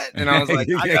like, what? And I was like,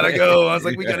 I gotta go. I was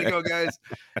like, we gotta go, guys.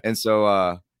 And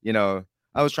so, you know,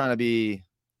 I was trying to be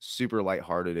super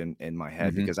lighthearted in my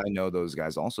head because I know those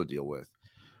guys also deal with,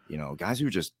 you know, guys who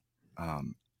just, I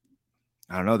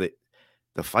don't know, that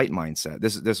the fight mindset.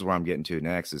 This is where I'm getting to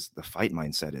next. Is the fight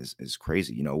mindset is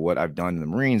crazy. You know, what I've done in the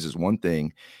Marines is one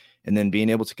thing, and then being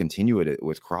able to continue it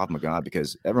with Krav Maga,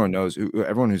 because everyone knows,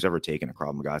 everyone who's ever taken a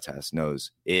Krav Maga test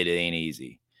knows it ain't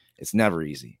easy. It's never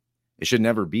easy. It should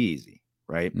never be easy,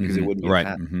 right? Because it wouldn't be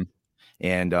right.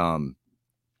 And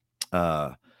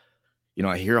you know,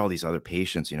 I hear all these other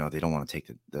patients, you know, they don't want to take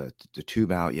the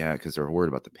tube out yet because they're worried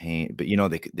about the pain. But you know,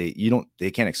 they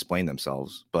can't explain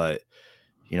themselves, but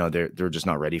you know, they're just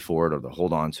not ready for it, or they'll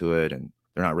hold on to it and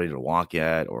they're not ready to walk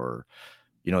yet, or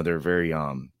you know, they're very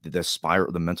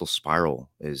the mental spiral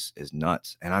is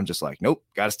nuts. And I'm just like, nope,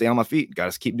 got to stay on my feet,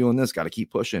 got to keep doing this, got to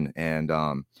keep pushing. And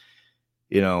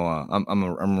you know, I'm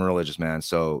a religious man,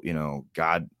 so you know,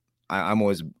 God, I'm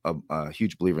always a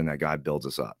huge believer in that God builds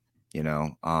us up, you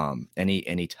know, and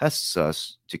he tests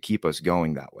us to keep us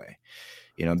going that way,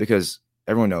 you know, because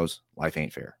everyone knows life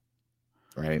ain't fair,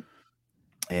 right?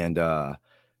 And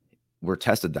we're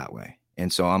tested that way.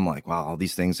 And so I'm like, wow, all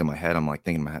these things in my head, I'm like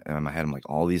thinking in my head, I'm like,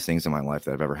 all these things in my life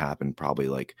that have ever happened probably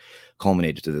like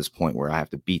culminated to this point where I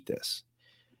have to beat this.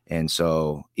 And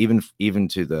so even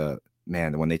to the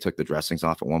man, when they took the dressings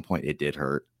off at one point, it did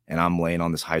hurt. And I'm laying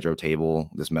on this hydro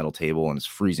table, this metal table, and it's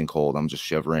freezing cold. I'm just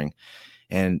shivering.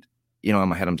 And, you know, in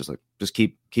my head, I'm just like, just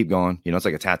keep going. You know, it's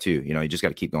like a tattoo, you know, you just got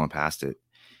to keep going past it.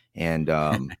 And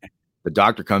the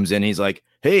doctor comes in, he's like,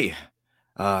 hey,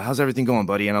 how's everything going,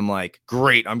 buddy? And I'm like,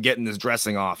 great, I'm getting this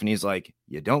dressing off. And he's like,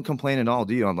 you don't complain at all,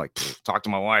 do you? I'm like, talk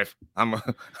to my wife. I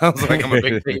was like, I'm a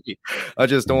big baby. I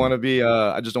just don't want to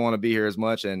be here as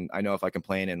much. And I know if I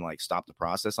complain and like stop the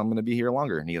process, I'm going to be here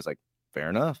longer. And he was like, fair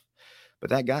enough.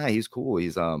 But that guy, he's cool.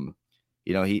 He's,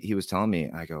 you know, he was telling me,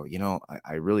 I go, you know,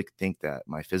 I really think that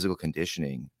my physical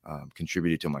conditioning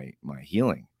contributed to my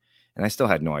healing. And I still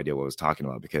had no idea what I was talking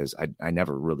about because I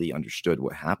never really understood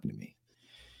what happened to me.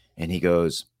 And he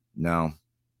goes, no.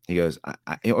 He goes,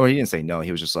 or he didn't say no.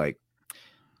 He was just like,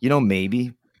 you know,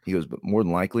 maybe. He goes, but more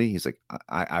than likely, he's like,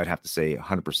 I'd have to say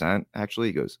 100%. Actually,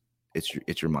 he goes, it's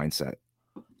your mindset.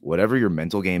 Whatever your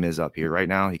mental game is up here right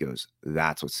now, he goes,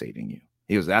 that's what's saving you.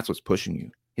 He goes, that's what's pushing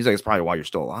you. He's like, it's probably why you're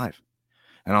still alive.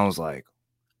 And I was like,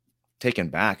 taken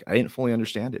back. I didn't fully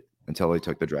understand it until they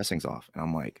took the dressings off. And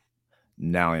I'm like,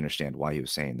 now I understand why he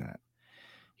was saying that,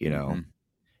 you know.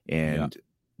 And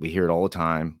we hear it all the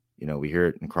time. You know, we hear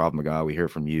it in Krav Maga. We hear it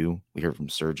from you. We hear it from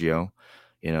Sergio.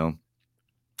 You know,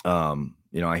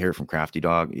 I hear it from Crafty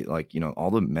Dog. Like, you know,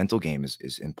 all the mental game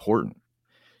is important.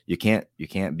 You can't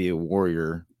be a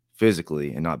warrior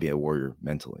physically and not be a warrior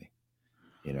mentally.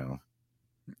 You know.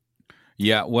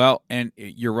 Yeah, well, and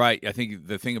you're right. I think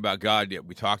the thing about God that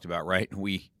we talked about, right?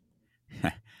 We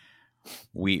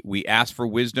ask for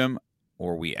wisdom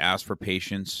or we ask for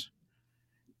patience.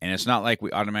 And it's not like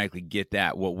we automatically get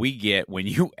that. What we get when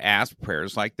you ask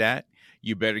prayers like that,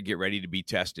 you better get ready to be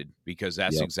tested because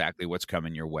that's exactly what's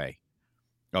coming your way.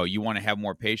 Oh, you want to have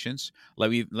more patience?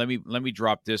 Let me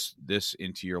drop this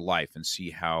into your life and see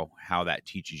how that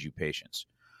teaches you patience.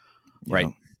 Right.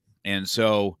 Yeah. And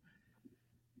so,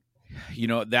 you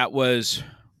know, that was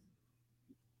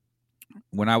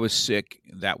when I was sick,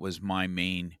 that was my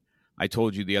main. I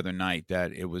told you the other night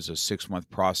that it was a 6-month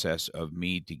process of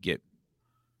me to get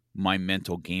my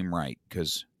mental game right,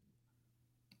 because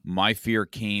my fear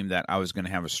came that I was going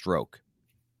to have a stroke.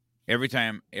 Every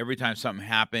time something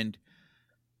happened,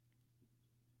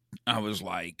 I was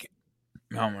like,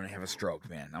 I'm going to have a stroke,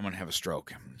 man. I'm going to have a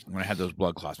stroke. When I had those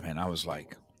blood clots, man, I was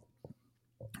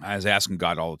asking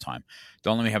God all the time,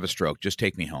 don't let me have a stroke. Just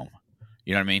take me home.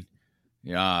 You know what I mean?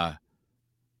 Yeah.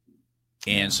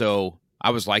 And so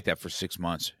I was like that for 6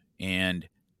 months. And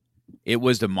it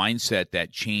was the mindset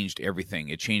that changed everything.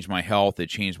 It changed my health. It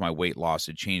changed my weight loss.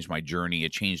 It changed my journey.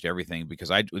 It changed everything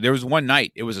because there was one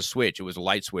night, it was a switch. It was a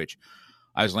light switch.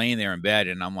 I was laying there in bed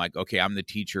and I'm like, okay, I'm the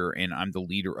teacher and I'm the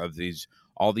leader of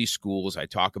all these schools. I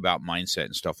talk about mindset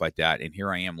and stuff like that. And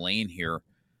here I am laying here,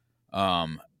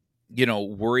 you know,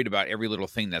 worried about every little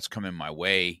thing that's coming my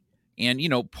way. And, you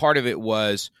know, part of it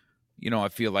was, you know, I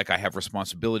feel like I have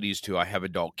responsibilities I have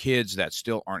adult kids that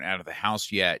still aren't out of the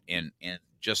house yet. And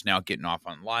just now getting off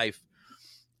on life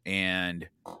and,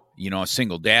 you know, a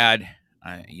single dad,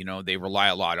 you know, they rely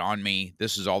a lot on me.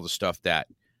 This is all the stuff that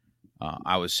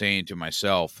I was saying to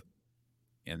myself.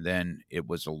 And then it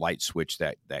was a light switch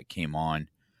that came on.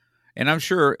 And I'm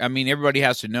sure, I mean, everybody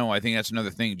has to know, I think that's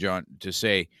another thing, John, to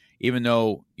say, even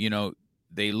though, you know,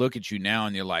 they look at you now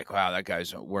and you're like, wow, that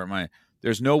guy's where am I?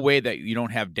 There's no way that you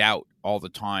don't have doubt all the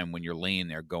time when you're laying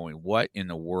there going, what in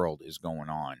the world is going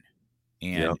on?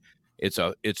 And it's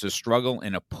a struggle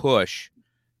and a push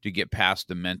to get past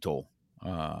the mental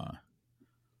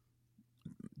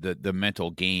the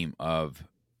mental game of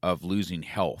losing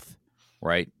health,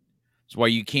 right? That's why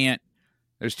you can't.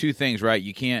 There's two things, right?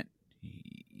 You can't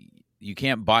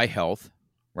buy health,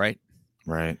 right?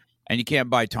 Right. And you can't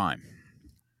buy time.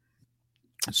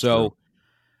 So,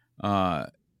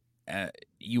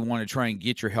 you want to try and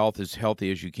get your health as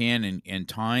healthy as you can, and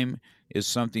time is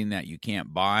something that you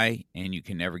can't buy and you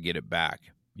can never get it back.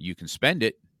 You can spend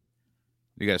it.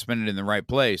 You got to spend it in the right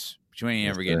place, but you ain't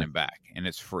ever getting it back, and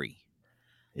it's free.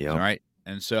 Yeah. All right.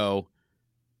 And so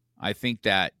I think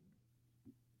that's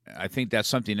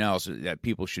something else that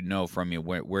people should know from you,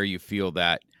 where you feel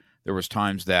that there was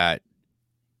times that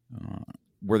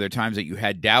were there times that you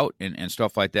had doubt and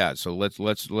stuff like that. So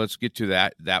let's get to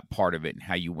that part of it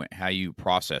and how you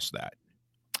process that.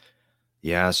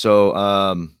 Yeah. So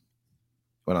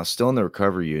when I was still in the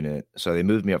recovery unit, so they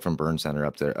moved me up from burn center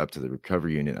up to the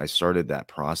recovery unit. I started that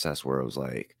process where it was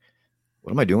like,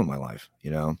 what am I doing with my life?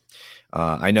 You know,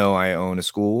 I know I own a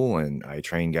school and I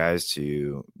train guys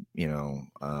to,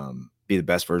 be the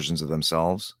best versions of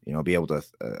themselves, be able to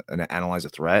analyze a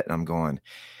threat. And I'm going,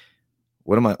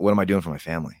 what am I doing for my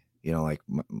family? Like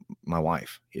my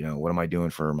wife, what am I doing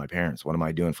for my parents? What am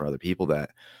I doing for other people that,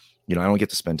 I don't get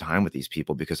to spend time with these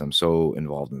people because I'm so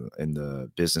involved in the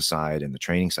business side and the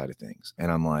training side of things. And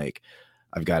I'm like,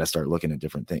 I've got to start looking at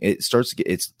different things.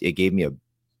 It gave me a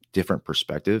different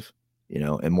perspective,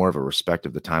 and more of a respect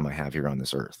of the time I have here on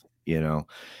this earth,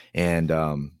 and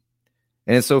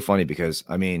it's so funny because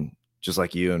just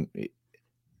like you, and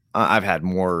I've had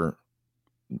more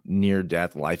near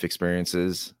death life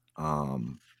experiences,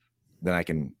 than I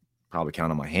can probably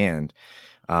count on my hand.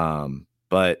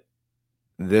 But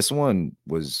this one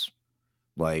was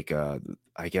like,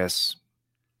 I guess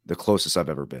the closest I've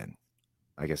ever been.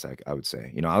 I guess I would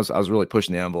say, I was really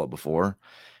pushing the envelope before,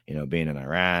 being in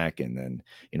Iraq, and then,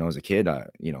 as a kid,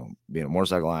 being a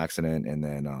motorcycle accident. And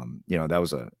then, it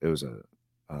was a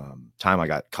time I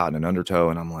got caught in an undertow,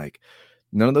 and I'm like,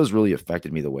 none of those really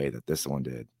affected me the way that this one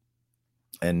did.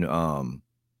 And,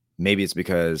 maybe it's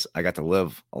because I got to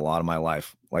live a lot of my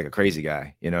life like a crazy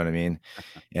guy, you know what I mean?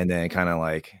 And then kind of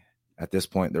like at this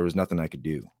point, there was nothing I could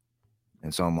do.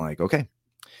 And so I'm like, okay,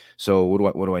 so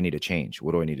what do I need to change?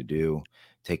 What do I need to do?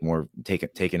 Take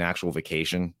an actual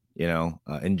vacation,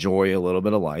 enjoy a little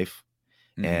bit of life.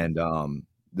 Mm-hmm. And,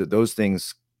 those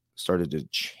things started to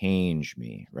change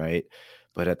me. Right.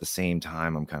 But at the same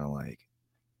time, I'm kind of like,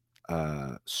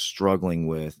 struggling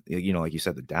with, like you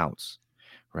said, the doubts,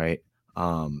 right?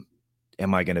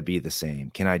 Am I going to be the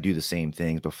same? Can I do the same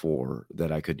things before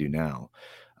that I could do now?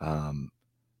 I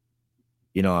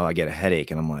get a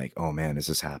headache and I'm like, oh man, is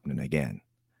this happening again?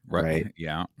 Right.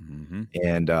 Yeah. Mm-hmm.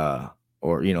 And,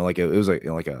 or, like it was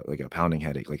like a pounding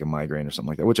headache, like a migraine or something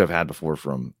like that, which I've had before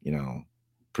from,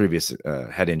 previous,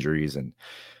 head injuries. And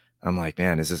I'm like,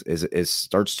 man, it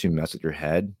starts to mess with your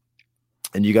head,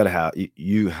 and you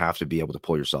have to be able to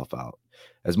pull yourself out.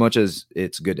 As much as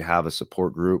it's good to have a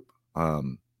support group,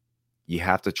 you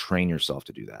have to train yourself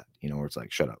to do that, where it's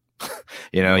like, shut up,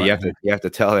 right. you have to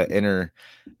tell that inner,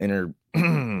 sissy,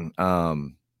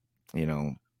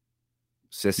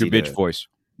 your bitch voice.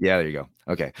 Yeah, there you go.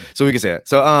 Okay. So we can say it.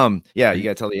 So, yeah, you got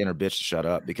to tell the inner bitch to shut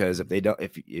up, because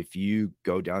if you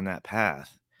go down that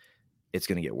path, it's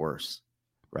going to get worse.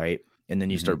 Right. And then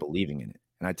you start believing in it.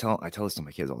 And I tell this to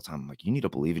my kids all the time. I'm like, you need to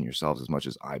believe in yourselves as much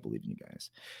as I believe in you guys.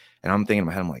 And I'm thinking in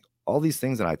my head, I'm like, all these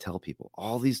things that I tell people,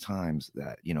 all these times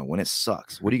that, when it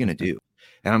sucks, what are you going to do?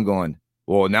 And I'm going,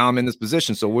 well, now I'm in this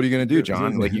position. So what are you going to do,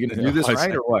 John? Like, you're going to do this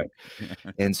right or what?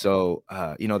 And so,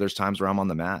 there's times where I'm on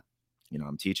the mat,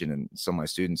 I'm teaching, and some of my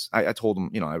students, I told them,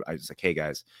 I was like, hey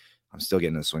guys, I'm still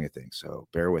getting the swing of things, so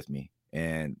bear with me.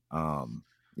 And,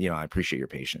 I appreciate your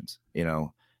patience,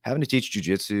 having to teach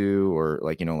jujitsu, or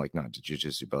like not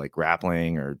jujitsu, but like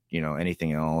grappling, or,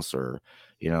 anything else, or,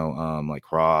 like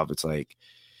Krav. It's like,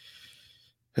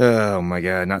 oh my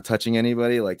God, not touching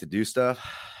anybody, like to do stuff.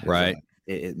 Right.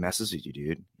 It messes with you,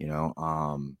 dude.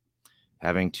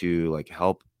 Having to like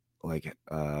help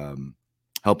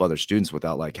other students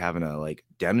without like having to like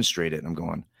demonstrate it. And I'm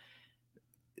going,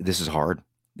 this is hard.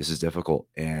 This is difficult.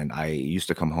 And I used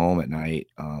to come home at night,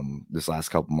 this last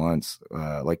couple months,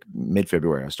 like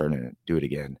mid-February, I was starting to do it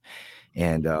again.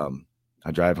 And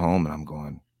I drive home and I'm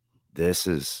going,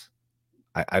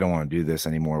 I don't want to do this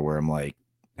anymore, where I'm like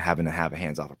having to have a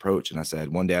hands-off approach. And I said,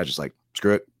 one day I just like,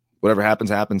 screw it, whatever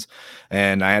happens.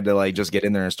 And I had to like just get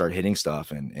in there and start hitting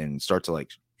stuff and start to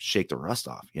like shake the rust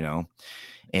off,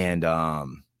 and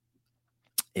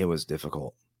it was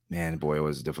difficult, man. Boy, it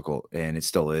was difficult, and it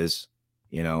still is,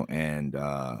 and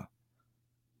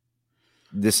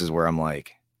this is where I'm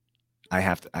like,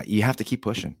 you have to keep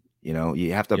pushing,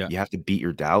 you have to beat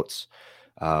your doubts,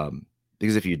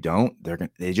 because if you don't,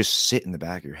 they just sit in the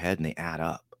back of your head and they add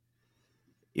up,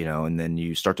 and then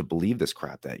you start to believe this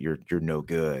crap that you're no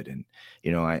good. And,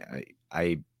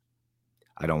 I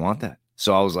don't want that.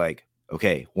 So I was like,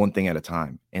 okay, one thing at a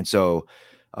time. And so,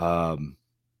 I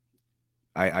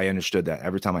understood that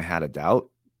every time I had a doubt,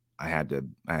 I had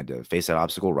to face that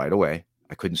obstacle right away.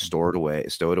 I couldn't stow it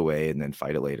away and then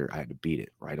fight it later. I had to beat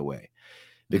it right away,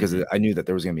 because I knew that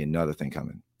there was going to be another thing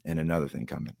coming and another thing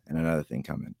coming and another thing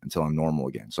coming until I'm normal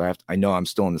again. So I know I'm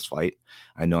still in this fight.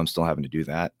 I know I'm still having to do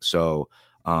that. So,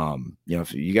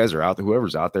 if you guys are out there,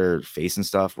 whoever's out there facing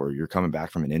stuff where you're coming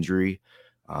back from an injury,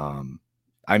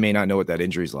 I may not know what that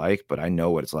injury is like, but I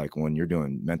know what it's like when you're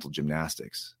doing mental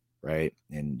gymnastics, right?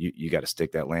 And you got to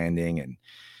stick that landing, and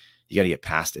you got to get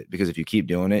past it, because if you keep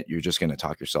doing it, you're just going to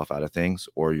talk yourself out of things,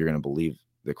 or you're going to believe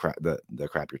the crap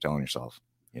you're telling yourself,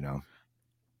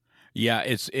 Yeah,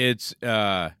 it's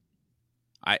I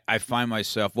find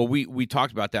myself, well, we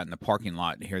talked about that in the parking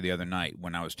lot here the other night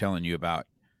when I was telling you about,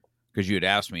 because you had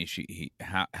asked me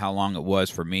how long it was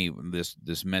for me,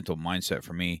 this mental mindset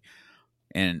for me.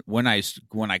 And when I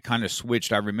kind of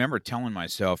switched, I remember telling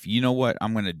myself, you know what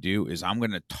I'm going to do is I'm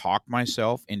going to talk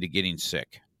myself into getting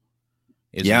sick.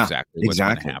 Exactly what's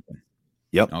going to happen.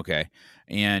 Yep. Okay.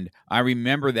 And I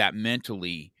remember that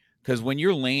mentally, because when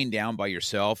you're laying down by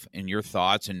yourself and your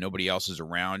thoughts and nobody else is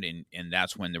around, and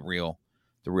that's when the real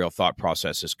thought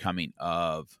process is coming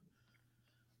of,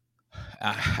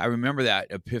 I remember that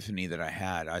epiphany that I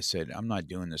had. I said, I'm not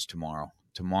doing this tomorrow.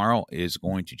 Tomorrow is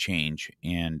going to change.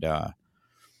 And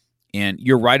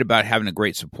you're right about having a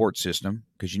great support system,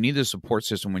 because you need the support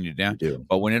system when you're down. You do.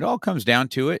 But when it all comes down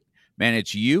to it, man,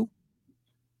 it's you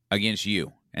against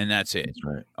you. And that's it. That's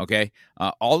right. Okay.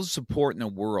 All the support in the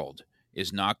world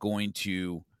is not going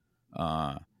to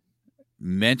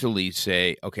mentally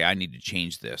say, okay, I need to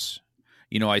change this.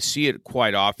 I see it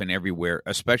quite often everywhere,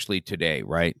 especially today,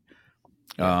 right?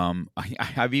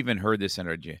 I've even heard this in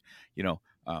our,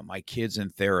 my kids in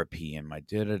therapy and my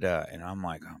da-da-da. And I'm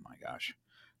like, oh my gosh,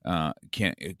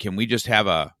 can we just have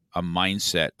a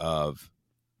mindset of,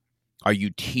 are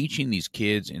you teaching these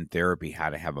kids in therapy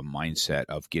how to have a mindset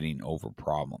of getting over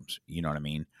problems? You know what I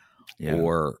mean? Yeah.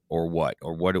 Or what?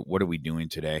 Or what are we doing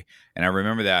today? And I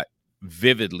remember that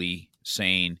vividly,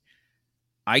 saying,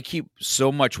 I keep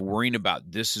so much worrying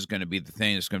about this is going to be the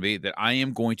thing that's going to be, that I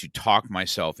am going to talk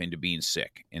myself into being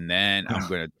sick. And then I'm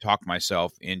going to talk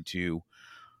myself into,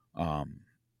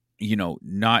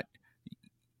 not,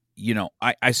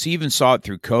 I even saw it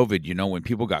through COVID. When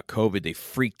people got COVID, they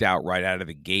freaked out right out of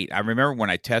the gate. I remember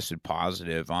when I tested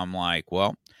positive, I'm like,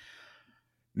 well,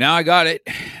 now I got it.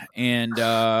 And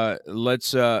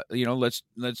let's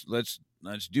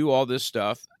do all this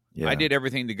stuff. Yeah. I did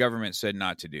everything the government said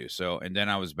not to do. So, and then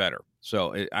I was better.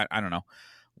 So I don't know,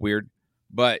 weird.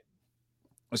 But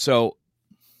so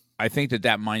I think that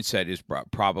mindset is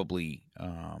probably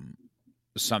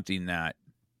something that,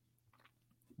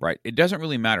 right. It doesn't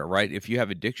really matter, right? If you have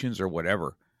addictions or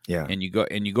whatever, yeah, and you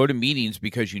go to meetings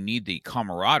because you need the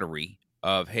camaraderie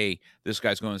of, hey, this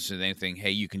guy's going to say anything.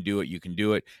 Hey, you can do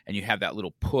it. And you have that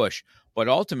little push, but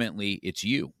ultimately it's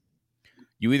you.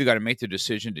 You either got to make the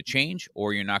decision to change,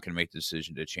 or you're not going to make the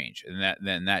decision to change. And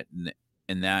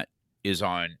that is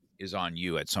on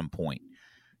you at some point.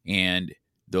 And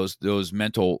those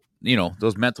mental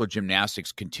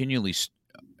gymnastics continually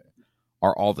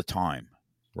are all the time.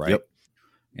 Right. Yep.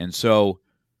 And so,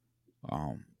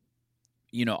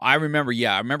 I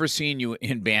remember seeing you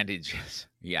in bandages.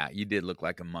 Yeah. You did look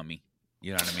like a mummy.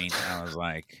 You know what I mean? I was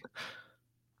like,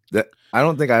 that. I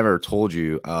don't think I've ever told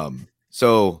you.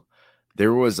 So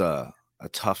there was a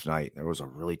tough night. There was a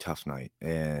really tough night,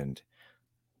 and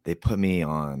they put me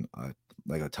on a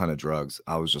ton of drugs.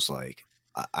 I was just like,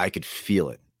 I could feel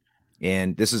it.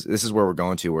 And this is where we're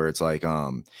going to, where it's like,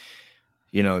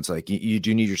 it's like you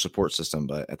do need your support system,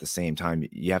 but at the same time,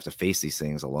 you have to face these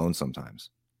things alone sometimes.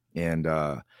 And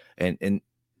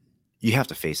you have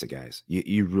to face it, guys.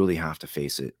 You really have to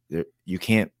face it. You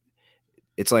can't.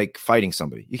 It's like fighting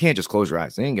somebody. You can't just close your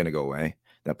eyes. They ain't gonna go away.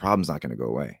 That problem's not gonna go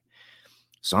away.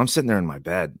 So I'm sitting there in my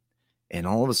bed, and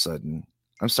all of a sudden,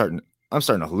 I'm starting to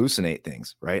hallucinate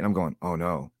things, right? And I'm going, oh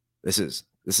no, this is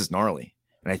gnarly.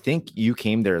 And I think you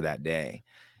came there that day,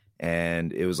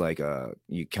 and it was like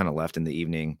you kind of left in the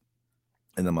evening,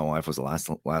 and then my wife was the last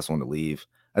one to leave.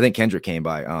 I think Kendrick came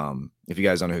by. If you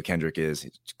guys don't know who Kendrick is,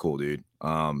 he's a cool dude.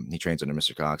 He trains under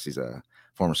Mr. Cox. He's a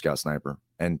former scout sniper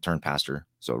and turned pastor.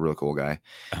 So a real cool guy.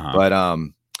 Uh-huh. But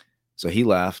so he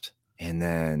left, and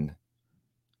then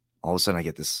all of a sudden I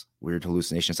get this weird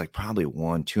hallucination. It's like probably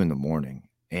 1, 2 in the morning.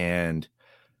 And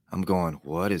I'm going,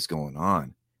 what is going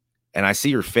on? And I see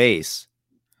your face,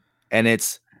 and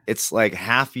it's like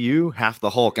half you, half the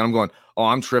Hulk. And I'm going, oh,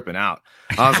 I'm tripping out.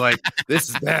 I was like, this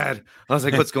is bad. I was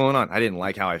like, what's going on? I didn't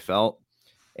like how I felt.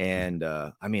 And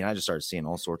I mean, I just started seeing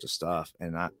all sorts of stuff.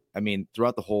 And I mean,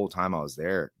 throughout the whole time I was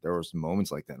there was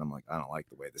moments like that. And I'm like, I don't like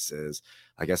the way this is.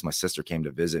 I guess my sister came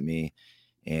to visit me,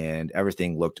 and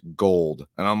everything looked gold.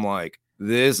 And I'm like,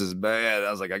 this is bad.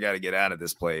 I was like, I got to get out of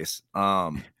this place.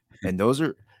 And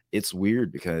it's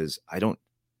weird because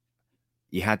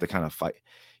you had to kind of fight.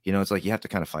 You know, it's like you have to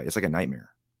kind of fight. It's like a nightmare.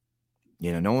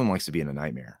 You know, no one likes to be in a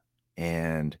nightmare,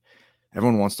 and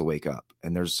everyone wants to wake up.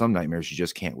 And there's some nightmares you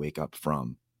just can't wake up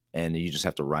from, and you just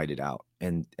have to ride it out.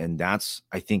 And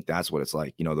I think that's what it's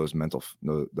like. You know,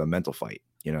 the mental fight.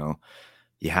 You know,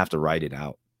 you have to ride it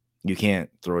out. You can't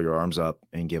throw your arms up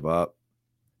and give up,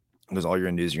 because all you're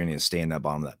gonna do is you're gonna stay in that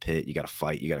bottom of that pit. You got to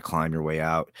fight. You got to climb your way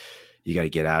out. You got to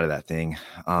get out of that thing.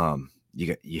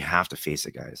 You have to face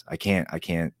it, guys. I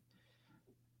can't.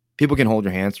 People can hold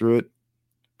your hand through it,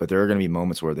 but there are going to be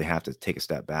moments where they have to take a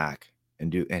step back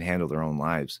and handle their own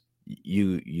lives.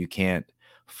 You can't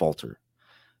falter.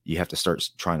 You have to start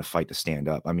trying to fight to stand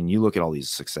up. I mean, you look at all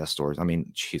these success stories. I mean,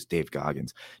 geez, David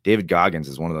Goggins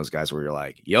is one of those guys where you're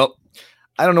like, yep,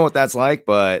 I don't know what that's like,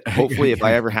 but hopefully if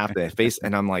I ever have to face,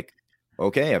 and I'm like,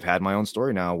 okay, I've had my own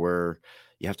story now where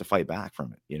you have to fight back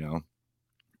from it. You know,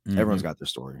 everyone's got their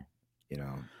story, you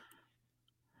know?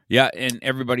 Yeah, and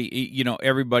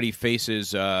everybody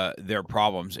faces their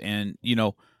problems, and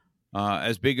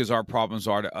as big as our problems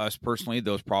are to us personally,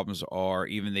 those problems are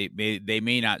they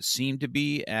may not seem to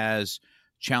be as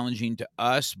challenging to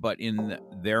us, but in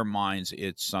their minds,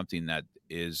 it's something that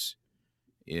is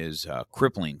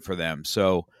crippling for them.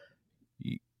 So,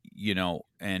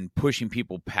 and pushing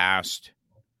people past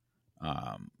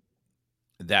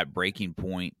that breaking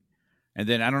point. And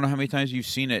then I don't know how many times you've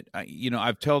seen it.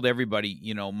 I've told everybody,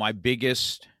 my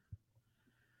biggest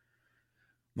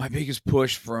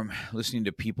push from listening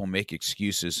to people make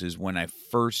excuses is when I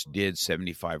first did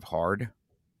 75 hard.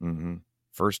 Mm-hmm.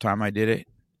 First time I did it.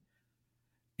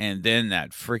 And then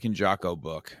that freaking Jocko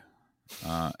book,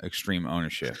 Extreme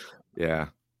Ownership. Yeah.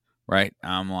 Right.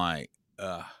 I'm like,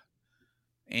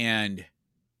 and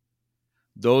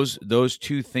those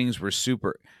two things were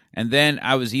super. And then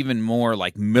I was even more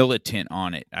like militant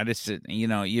on it. I just said,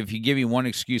 if you give me one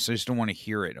excuse, I just don't want to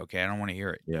hear it. Okay. I don't want to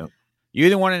hear it. Yeah. You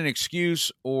either want an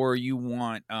excuse or you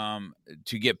want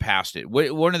to get past it.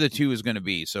 One of the two is going to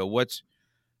be. So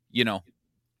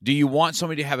do you want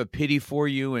somebody to have a pity for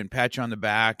you and pat you on the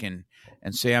back and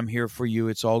say, I'm here for you,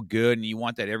 it's all good, and you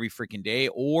want that every freaking day?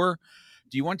 Or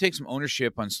do you want to take some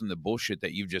ownership on some of the bullshit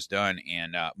that you've just done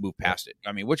and move past it?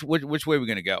 I mean, which way are we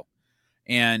going to go?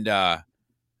 And,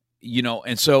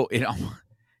 and so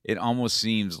it almost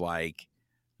seems like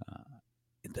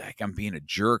I'm being a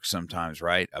jerk sometimes,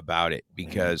 right, about it,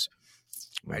 because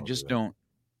I just don't.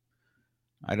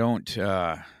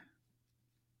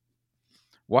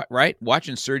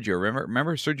 Watching Sergio,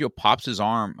 remember Sergio pops his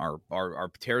arm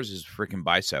or tears his freaking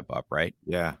bicep up, right?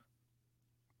 Yeah.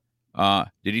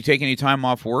 Did he take any time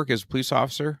off work as a police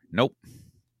officer? Nope.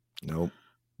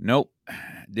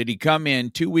 Did he come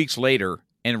in 2 weeks later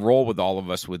and roll with all of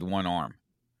us with one arm?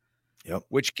 Yep.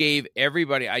 Which gave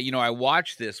everybody, I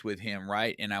watched this with him,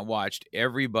 right? And I watched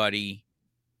everybody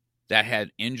that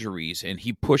had injuries, and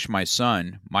he pushed my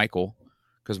son, Michael,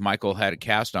 because Michael had a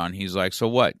cast on. He's like, so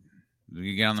what?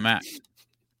 You get on the mat.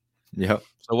 Yep.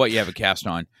 So what? You have a cast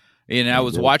on. And I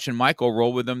was watching Michael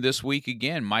roll with him this week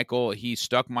again. He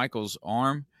stuck Michael's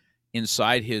arm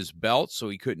inside his belt so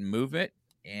he couldn't move it.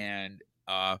 And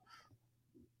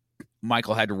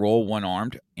Michael had to roll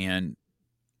one-armed, and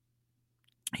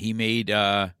he made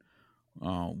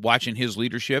watching his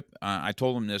leadership. I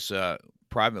told him this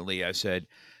privately. I said,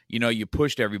 you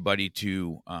pushed everybody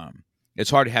to it's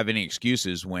hard to have any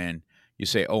excuses when you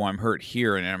say, oh, I'm hurt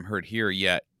here and I'm hurt here,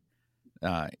 yet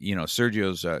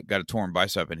Sergio's got a torn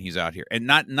bicep and he's out here. And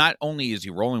not only is he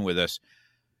rolling with us,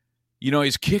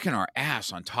 he's kicking our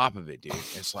ass on top of it, dude.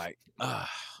 It's like,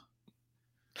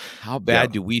 how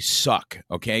bad do we suck?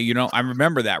 Okay. I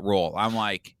remember that roll. I'm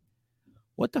like,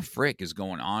 what the frick is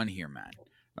going on here, man?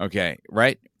 Okay.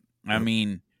 Right. I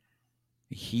mean,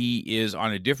 he is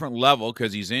on a different level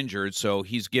because he's injured. So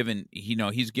he's given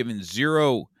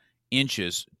 0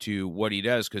 inches to what he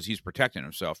does because he's protecting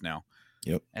himself now.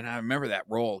 Yep. And I remember that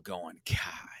role going,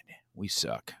 God, we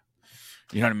suck.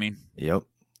 You know what I mean? Yep.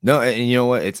 No, and you know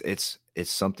what? It's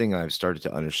something I've started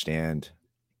to understand.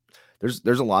 There's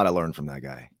a lot I learned from that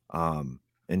guy.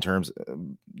 In terms of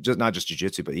just not just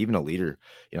jiu-jitsu, but even a leader.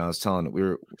 You know, I was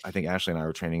telling I think Ashley and I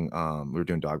were training, we were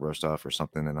doing dog bro stuff or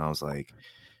something, and I was like,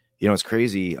 you know, it's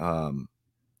crazy. Or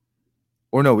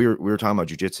no, we were talking about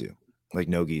jiu-jitsu, like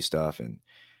no-gi stuff, and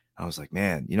I was like,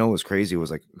 man, you know what was crazy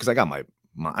was like, because I got my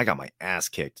ass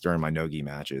kicked during my no-gi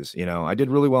matches. You know, I did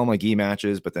really well in my gi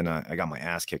matches, but then I got my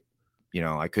ass kicked. You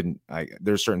know,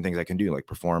 there's certain things I can do, like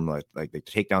perform like the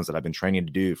takedowns that I've been training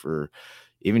to do for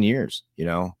even years, you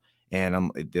know,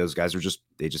 and those guys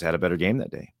they just had a better game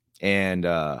that day. And,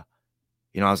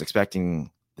 you know, I was expecting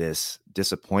this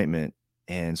disappointment,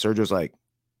 and Sergio's like,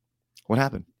 what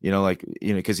happened? You know, like,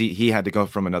 you know, cause he had to go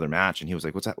from another match, and he was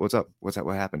like, what's up?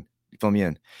 What happened? Fill me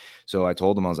in. So I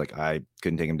told him, I was like, I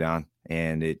couldn't take him down,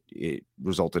 and it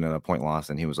resulted in a point loss.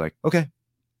 And he was like, okay.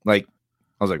 Like,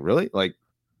 I was like, really? Like,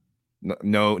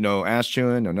 no ass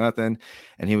chewing, no nothing.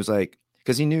 And he was like,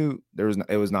 because he knew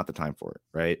it was not the time for it,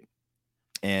 right?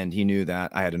 And he knew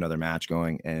that I had another match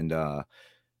going, and I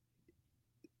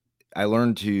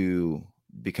learned to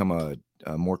become a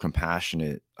more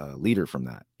compassionate leader from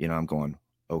that. You know, I'm going,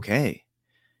 okay.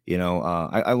 You know,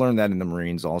 I learned that in the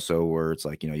Marines also, where it's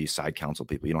like, you know, you side counsel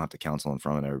people. You don't have to counsel in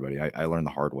front of everybody. I learned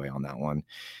the hard way on that one,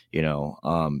 you know.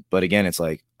 But again, it's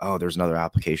like, oh, there's another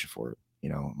application for it. You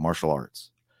know, martial arts.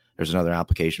 There's another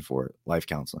application for it, life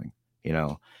counseling, you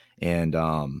know. And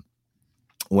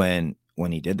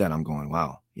when he did that, I'm going,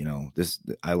 wow, you know,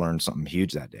 I learned something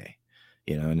huge that day,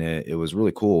 you know, and it was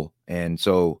really cool. And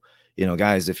so, you know,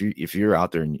 guys, if you're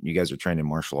out there and you guys are training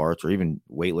martial arts or even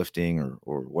weightlifting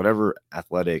or whatever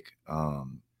athletic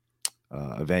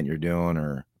event you're doing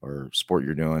or sport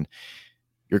you're doing,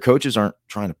 your coaches aren't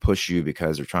trying to push you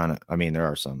because they're trying to. I mean, there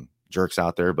are some jerks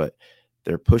out there, but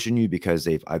they're pushing you because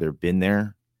they've either been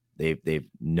there. They've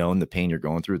known the pain you're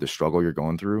going through, the struggle you're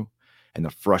going through, and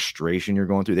the frustration you're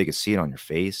going through. They can see it on your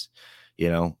face, you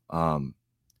know.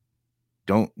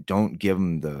 Don't give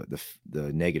them the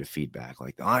negative feedback.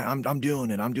 Like, I'm doing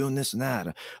it. I'm doing this and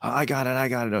that. I got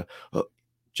it.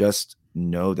 Just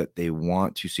know that they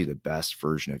want to see the best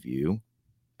version of you,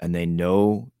 and they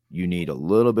know you need a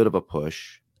little bit of a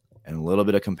push and a little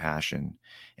bit of compassion,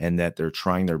 and that they're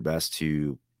trying their best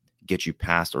to get you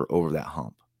past or over that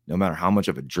hump. No matter how much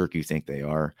of a jerk you think they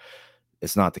are,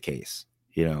 it's not the case,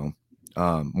 you know.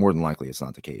 More than likely it's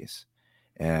not the case.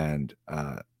 And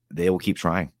they will keep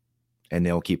trying, and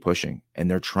they'll keep pushing, and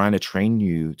they're trying to train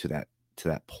you to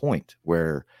that point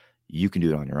where you can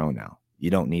do it on your own now. You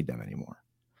don't need them anymore.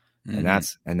 Mm-hmm.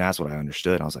 And that's what I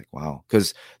understood. I was like, wow.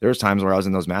 Because there was times where I was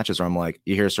in those matches where I'm like,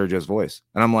 you hear Sergio's voice,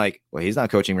 and I'm like, well, he's not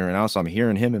coaching me right now, so I'm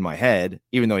hearing him in my head,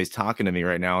 even though he's talking to me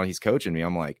right now and he's coaching me.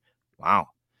 I'm like, wow.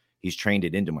 He's trained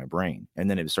it into my brain. And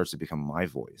then it starts to become my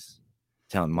voice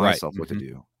telling myself what to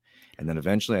do. And then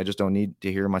eventually I just don't need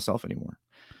to hear myself anymore.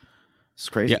 It's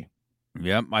crazy.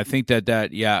 Yeah. I think that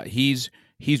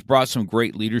he's brought some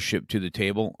great leadership to the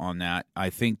table on that. I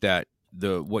think that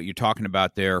what you're talking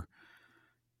about there,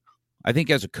 I think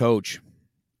as a coach,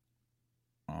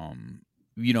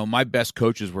 you know, my best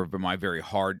coaches were my very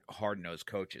hard-nosed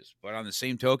coaches. But on the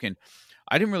same token,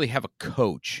 I didn't really have a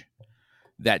coach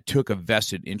that took a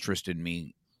vested interest in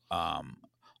me,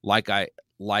 like I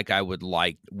would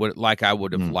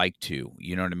have liked to.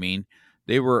 You know what I mean?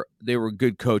 They were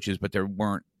good coaches, but there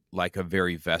weren't like a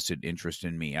very vested interest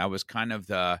in me. I was kind of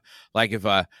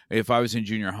if I was in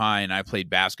junior high and I played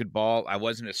basketball, I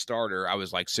wasn't a starter. I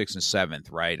was like 6th and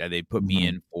 7th, right? They put me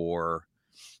in for,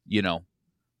 you know,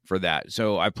 for that.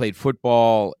 So I played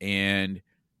football, and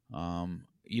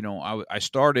you know, I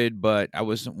started, but I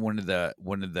wasn't one of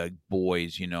the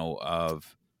boys, you know,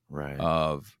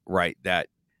 that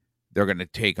they're going to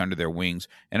take under their wings.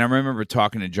 And I remember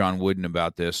talking to John Wooden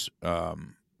about this,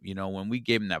 you know, when we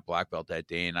gave him that black belt that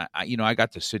day, and I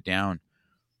got to sit down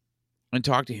and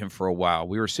talk to him for a while.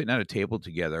 We were sitting at a table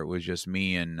together. It was just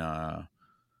me and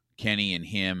Kenny and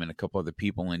him and a couple other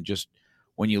people. And just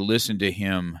when you listen to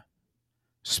him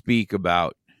speak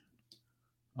about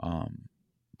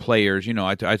players, you know,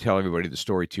 I tell everybody the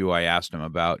story too. I asked him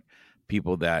about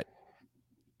people that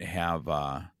have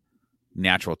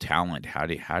natural talent. How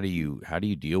do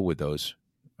you deal with those?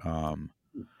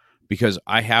 Because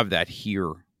I have that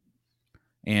here,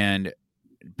 and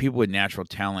people with natural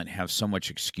talent have so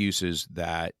much excuses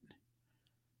that,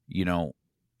 you know,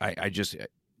 I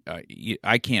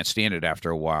can't stand it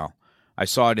after a while. I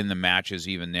saw it in the matches.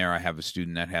 Even there, I have a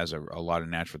student that has a lot of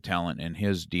natural talent, and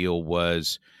his deal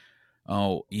was,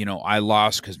 oh, I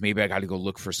lost because maybe I got to go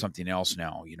look for something else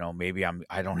now. Maybe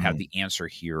I don't have the answer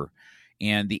here.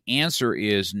 And the answer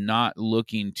is not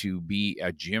looking to be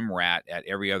a gym rat at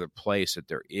every other place that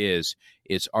there is.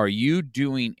 It's, are you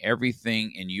doing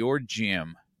everything in your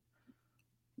gym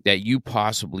that you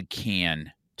possibly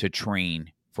can to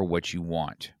train for what you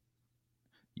want?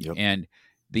 Yep. And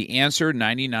the answer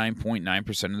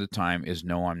 99.9% of the time is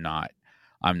no, I'm not.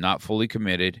 I'm not fully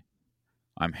committed.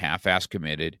 I'm half-ass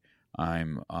committed.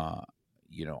 I'm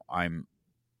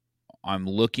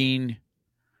looking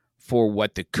for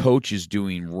what the coach is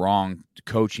doing wrong,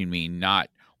 coaching me,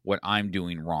 not what I'm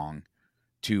doing wrong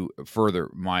to further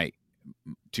me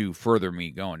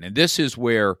going. And this is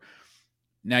where,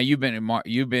 now I've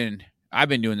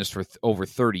been doing this for over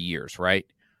 30 years, right?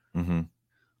 Mm-hmm.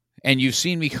 And you've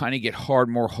seen me kind of get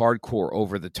more hardcore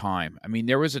over the time. I mean,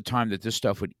 there was a time that this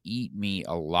stuff would eat me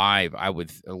alive. I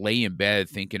would lay in bed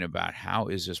thinking about, how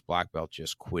is this black belt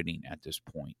just quitting at this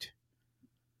point?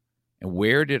 And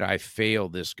where did I fail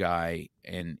this guy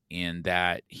in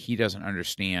that he doesn't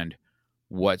understand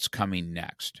what's coming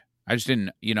next? I just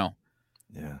didn't,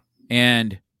 Yeah.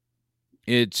 And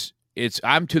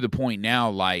I'm to the point now,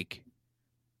 like,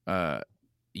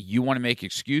 you want to make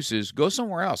excuses, go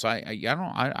somewhere else.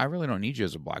 I really don't need you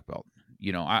as a black belt.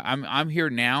 I'm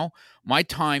here now. My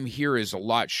time here is a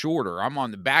lot shorter. I'm on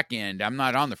the back end. I'm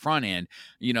not on the front end.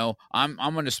 I'm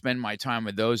going to spend my time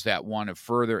with those that want to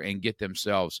further and get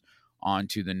themselves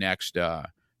onto the next. I've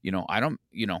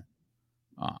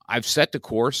set the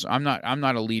course. I'm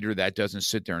not a leader that doesn't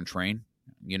sit there and train.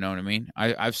 You know what I mean?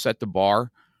 I've set the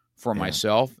bar for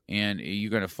myself, and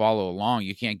you're going to follow along.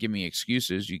 You can't give me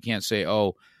excuses. You can't say,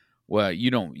 oh, well,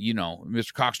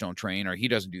 Mr. Cox don't train, or he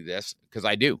doesn't do this, because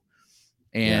I do.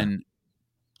 And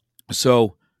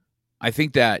so I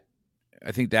think that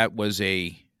was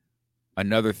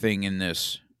another thing in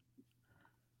this,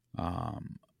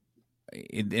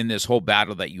 in this whole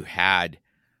battle that you had,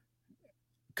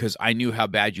 because I knew how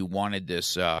bad you wanted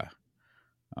this.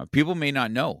 People may not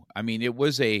know. I mean, it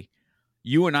was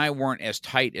you and I weren't as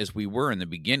tight as we were in the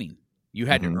beginning. You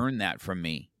had to earn that from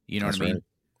me. You know what I mean? Right.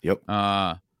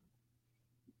 Yep.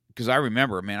 Because I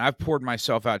remember, man, I've poured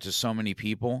myself out to so many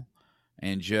people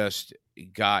and just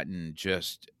gotten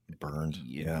burned.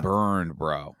 Yeah. Burned,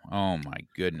 bro. Oh my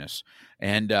goodness.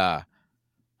 And I'm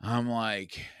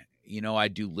like, I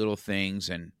do little things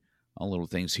and little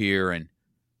things here,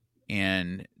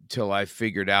 and till I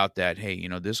figured out that, hey,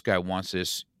 this guy wants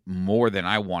this more than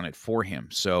I want it for him.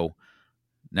 So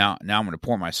now I'm going to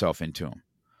pour myself into him.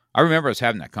 I remember us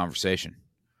having that conversation.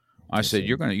 I said,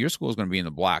 your school's going to be in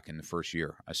the black in the first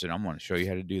year. I said, I'm going to show you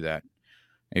how to do that.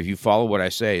 If you follow what I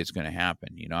say, it's going to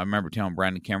happen. I remember telling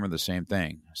Brandon Cameron the same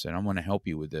thing. I said, I'm going to help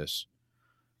you with this,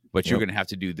 but you're going to have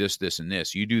to do this, this, and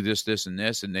this. You do this, this, and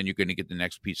this, and then you're going to get the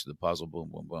next piece of the puzzle. Boom,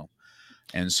 boom, boom.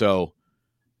 And so,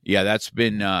 yeah, that's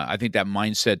been, I think that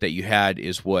mindset that you had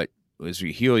is what was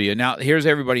heal you. Now, here's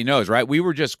everybody knows, right? We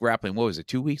were just grappling, what was it,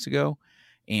 2 weeks ago?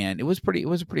 And it was a pretty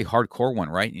hardcore one,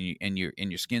 right? And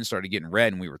your skin started getting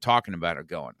red, and we were talking about it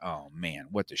going, oh man,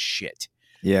 what the shit.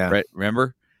 Yeah. Right?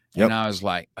 Remember? Yep. And I was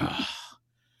like, ugh.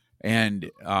 And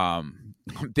I'm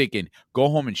thinking, go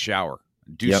home and shower,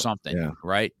 do something,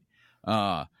 right?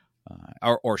 Or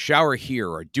shower here,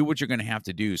 or do what you're going to have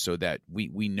to do so that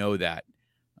we know that,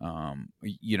 I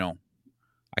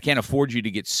can't afford you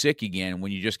to get sick again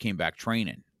when you just came back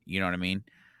training. You know what I mean?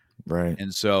 Right.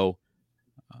 And so,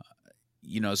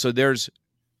 so there's,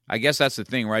 I guess that's the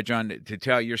thing, right, John, to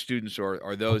tell your students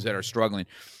or those that are struggling.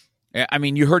 I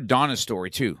mean, you heard Donna's story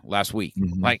too last week.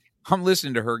 Mm-hmm. Like, I'm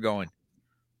listening to her going,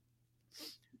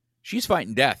 she's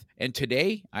fighting death. And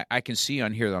today I can see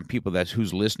on here on people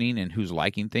who's listening and who's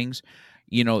liking things,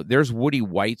 there's Woody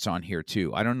Whites on here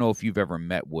too. I don't know if you've ever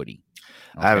met Woody.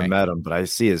 Okay? I haven't met him, but I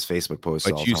see his Facebook posts.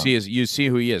 But you see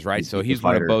who he is, right? So he's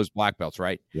one of Bo's black belts,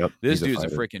 right? Yep. This dude's a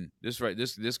freaking this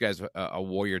guy's a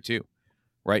warrior too,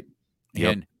 right?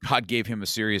 Yep. And God gave him a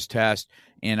serious test,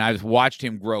 and I've watched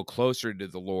him grow closer to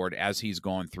the Lord as he's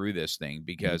going through this thing,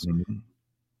 because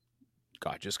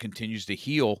God just continues to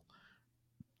heal,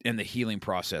 and the healing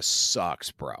process sucks,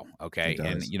 bro. Okay,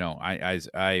 and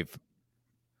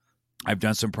I've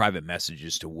done some private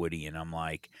messages to Woody, and I'm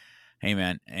like, hey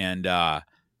man, and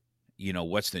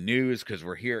what's the news? Because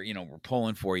we're here, we're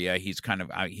pulling for you. He's kind of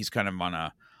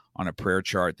on a prayer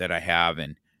chart that I have,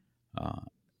 and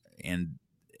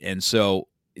so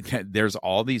there's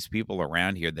all these people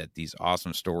around here that these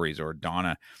awesome stories, or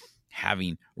Donna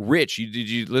having Rich. Did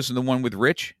you listen to the one with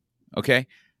Rich? Okay,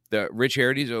 the Rich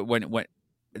Heritage, when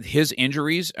his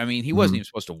injuries. I mean, he wasn't even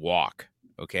supposed to walk.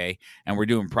 Okay, and we're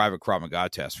doing private Krav Maga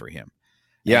tests for him.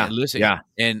 Yeah. And listen, Yeah.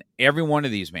 and every one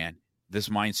of these, man, this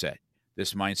mindset.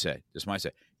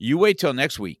 You wait till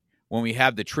next week when we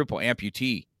have the triple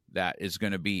amputee that is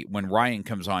going to be when Ryan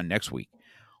comes on next week.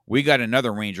 We got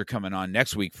another Ranger coming on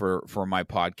next week for my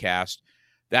podcast.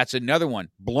 That's another one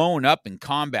blown up in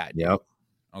combat. Yep.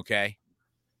 Okay.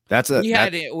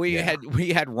 We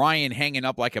had Ryan hanging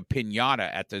up like a piñata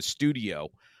at the studio,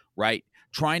 right?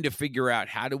 Trying to figure out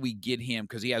how do we get him,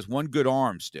 because he has one good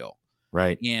arm still.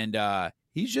 Right. And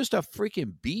he's just a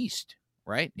freaking beast,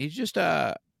 right? He's just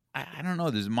I don't know,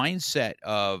 this mindset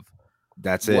of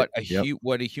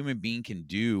what a human being can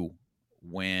do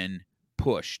when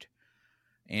pushed.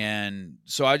 And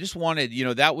so I just wanted,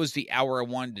 that was the hour I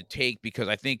wanted to take, because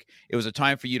I think it was a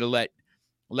time for you to let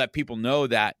people know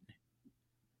that,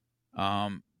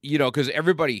 because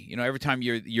everybody, every time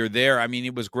you're there, I mean,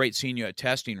 it was great seeing you at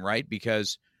testing, right?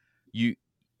 Because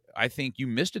I think you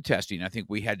missed a testing. I think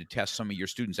we had to test some of your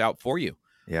students out for you.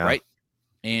 Yeah. Right.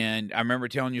 And I remember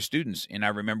telling your students, and I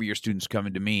remember your students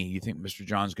coming to me, you think Mr.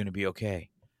 John's going to be okay?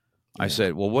 Yeah. I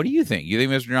said, well, what do you think? You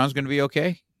think Mr. John's going to be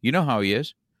okay? You know how he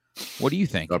is. What do you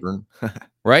think? Stubborn.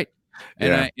 Right.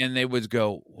 And and they would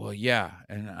go, well, yeah.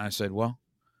 And I said, well,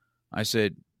 I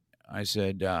said,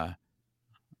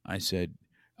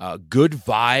 good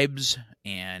vibes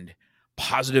and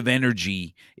positive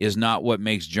energy is not what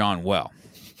makes John well.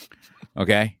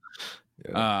 Okay.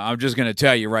 Yeah. I'm just going to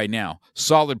tell you right now,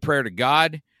 solid prayer to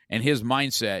God and his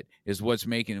mindset is what's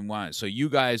making him want it. So you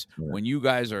guys, when you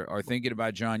guys are thinking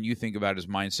about John, you think about his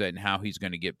mindset and how he's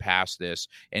going to get past this.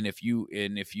 And if you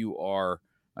are,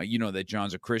 that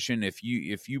John's a Christian, when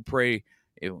you pray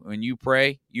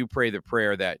the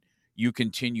prayer that you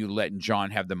continue letting John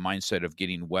have the mindset of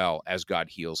getting well as God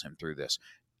heals him through this.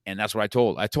 And that's what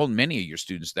I told many of your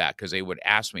students that, because they would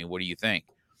ask me, what do you think?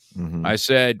 Mm-hmm. I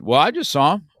said, well, I just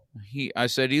saw him. I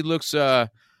said, he looks,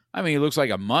 he looks like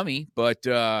a mummy, but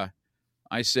I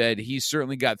said, he's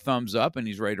certainly got thumbs up and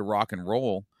he's ready to rock and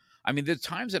roll. I mean, the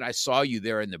times that I saw you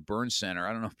there in the burn center,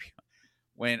 I don't know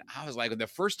when I was like, the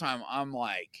first time I'm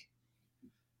like,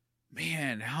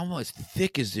 man, how much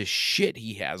thick is this shit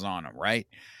he has on him, right?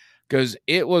 Because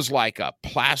it was like a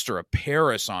plaster of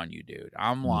Paris on you, dude.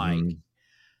 I'm like,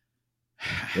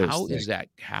 how is that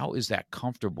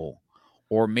comfortable?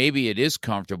 Or maybe it is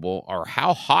comfortable, or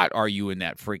how hot are you in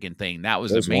that freaking thing? That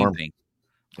was the main thing.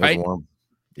 Right? Warm.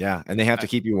 Yeah. And they have to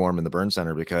keep you warm in the burn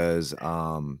center because,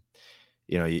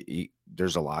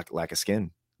 there's a lack of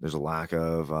skin. There's a lack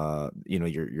of,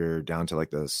 you're down to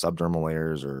like the subdermal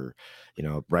layers or,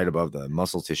 right above the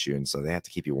muscle tissue. And so they have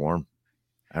to keep you warm.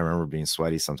 I remember being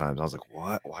sweaty sometimes. I was like,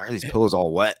 what? Why are these pillows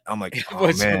all wet? I'm like,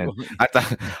 oh, man. I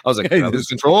was like, did I lose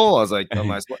control? I was like, oh,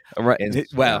 my sweat. Right. And,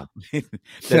 well,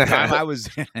 the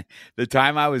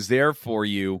time I was there for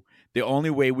you, the only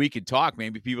way we could talk,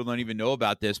 maybe people don't even know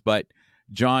about this, but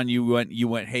John, you went,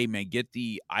 hey, man, get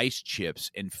the ice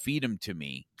chips and feed them to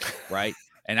me, right?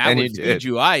 And I would feed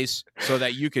you ice so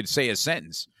that you could say a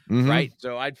sentence, right?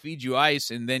 So I'd feed you ice,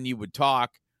 and then you would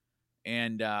talk.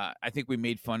 And I think we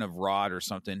made fun of Rod or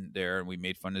something there, and we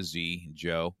made fun of Z and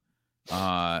Joe,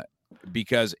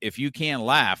 because if you can't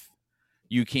laugh,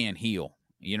 you can't heal.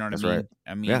 You know what I mean? Right.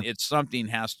 I mean, it's something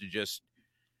has to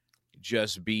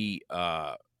just be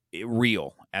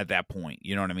real at that point.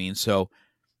 You know what I mean? So,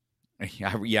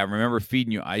 I remember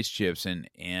feeding you ice chips, and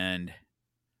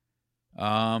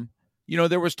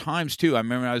there was times too. I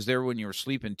remember I was there when you were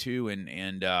sleeping too,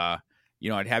 and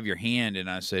I'd have your hand, and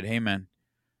I said, hey, man.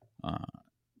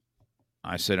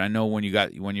 I said, I know when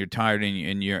you're tired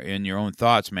in your own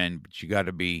thoughts, man, but you got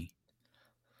to be,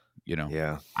 I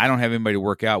don't have anybody to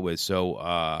work out with. So,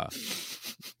 I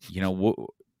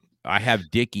have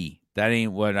Dickie. That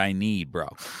ain't what I need, bro.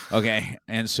 Okay.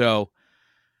 And so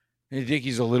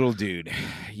Dickie's a little dude,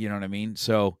 you know what I mean?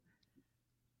 So,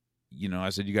 I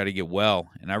said, you got to get well.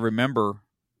 And I remember,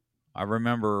 I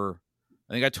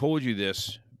think I told you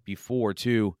this before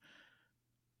too.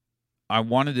 I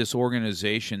wanted this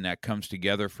organization that comes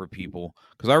together for people,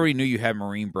 because I already knew you had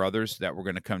Marine Brothers that were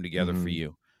going to come together for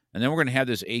you. And then we're going to have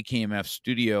this AKMF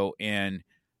studio, and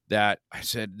that I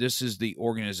said, this is the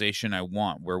organization I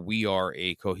want, where we are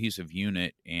a cohesive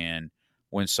unit. And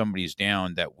when somebody's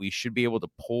down, that we should be able to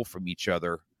pull from each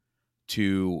other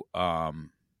to,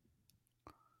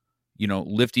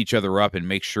 lift each other up and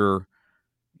make sure.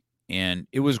 And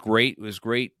it was great. It was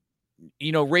great.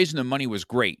 Raising the money was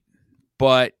great,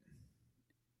 but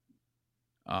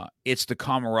it's the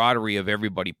camaraderie of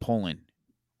everybody pulling,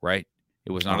 right?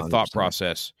 It was not 100%. A thought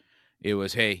process. It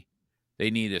was, hey, they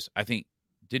need this. I think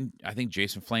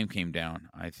Jason Flame came down.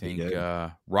 I think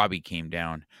Robbie came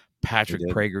down. Patrick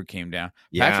Prager came down.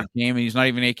 Patrick came, and he's not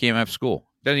even AKMF school.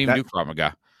 Doesn't even do Krav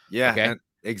Maga. Yeah, Okay.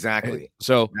 Exactly.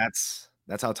 So that's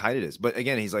how tight it is. But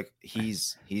again, he's like,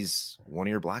 he's one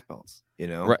of your black belts,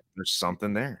 right. There's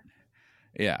something there.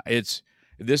 Yeah.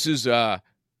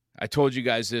 I told you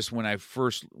guys this when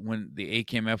the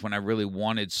AKMF, when I really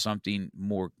wanted something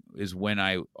more, is when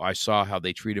I saw how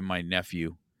they treated my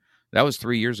nephew. That was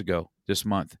 3 years ago this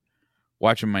month,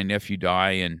 watching my nephew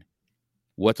die and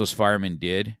what those firemen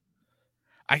did.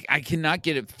 I cannot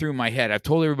get it through my head. I've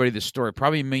told everybody this story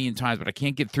probably a million times, but I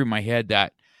can't get through my head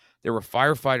that there were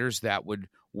firefighters that would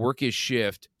work his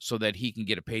shift so that he can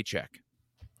get a paycheck.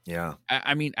 Yeah.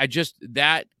 I mean,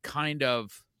 that kind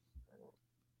of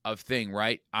thing,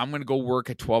 right? I'm going to go work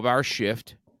a 12-hour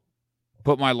shift,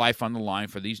 put my life on the line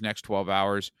for these next 12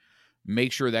 hours,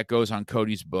 make sure that goes on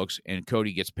Cody's books, and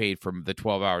Cody gets paid from the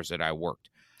 12 hours that I worked.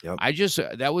 Yep.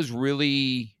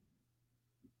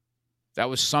 That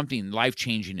was something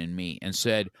life-changing in me, and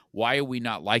said, why are we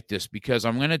not like this? Because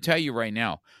I'm going to tell you right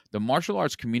now, the martial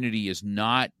arts community is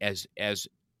not as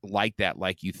like that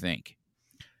like you think.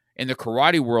 In the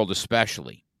karate world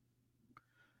especially,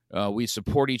 we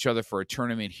support each other for a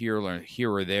tournament here or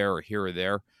there.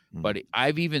 Mm-hmm. But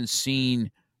I've even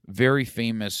seen very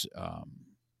famous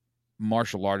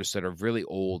martial artists that are really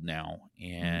old now,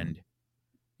 and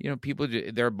people,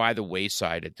 they're by the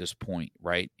wayside at this point,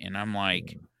 right? And I'm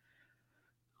like,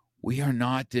 we are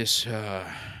not this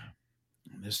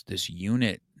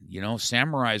unit.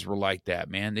 Samurais were like that,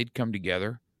 man. They'd come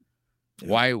together.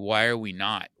 Yeah. Why are we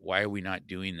not? Why are we not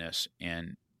doing this?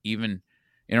 And even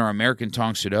in our American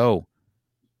Tong Soo Do,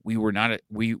 we're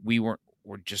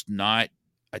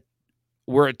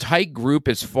a tight group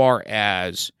as far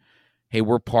as, hey,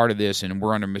 we're part of this and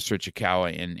we're under Mr.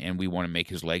 Ichikawa and we want to make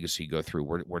his legacy go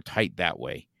through. We're tight that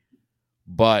way.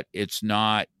 But it's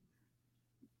not.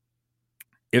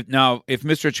 If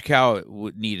Mr.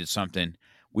 Ichikawa needed something,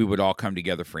 we would all come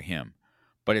together for him.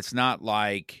 But it's not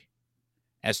like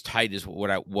as tight as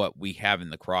what we have in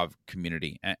the Krav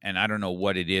community. And I don't know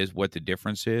what it is, what the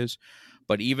difference is.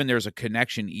 But even there's a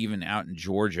connection even out in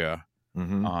Georgia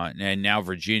and now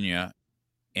Virginia,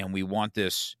 and we want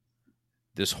this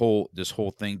whole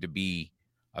thing to be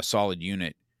a solid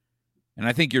unit. And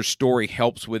I think your story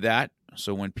helps with that.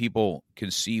 So when people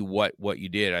can see what you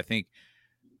did, I think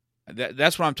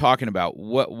that's what I'm talking about.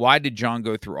 Why did John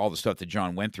go through all the stuff that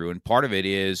John went through? And part of it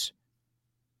is,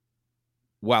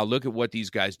 wow, look at what these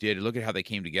guys did. Look at how they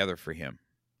came together for him.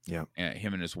 Yeah,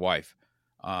 him and his wife.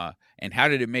 And how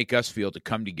did it make us feel to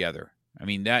come together? I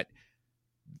mean, that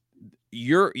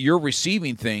you're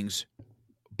receiving things,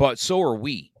 but so are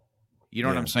we. You know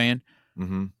what I'm saying?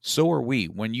 Mm-hmm. So are we.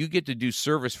 When you get to do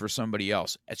service for somebody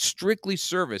else, it's strictly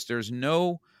service. There's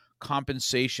no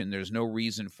compensation. There's no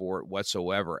reason for it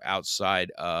whatsoever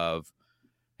outside of,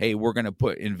 hey, we're going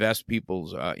to invest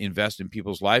in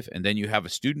people's life, and then you have a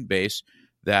student base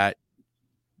that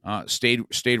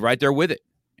stayed right there with it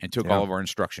and took all of our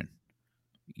instruction,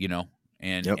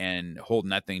 and holding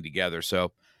that thing together.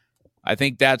 So I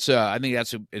think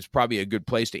it's probably a good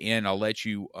place to end. I'll let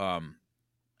you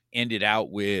end it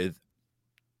out with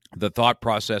the thought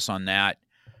process on that,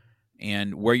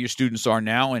 and where your students are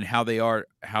now, and how they are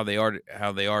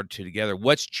together.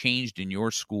 What's changed in your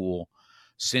school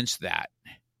since that?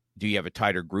 Do you have a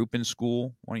tighter group in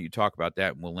school? Why don't you talk about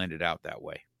that, and we'll end it out that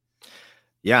way.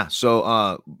 Yeah. So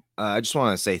I just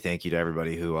want to say thank you to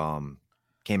everybody who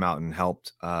came out and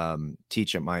helped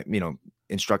teach at my,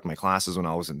 instruct my classes when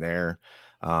I wasn't there.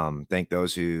 Thank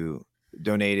those who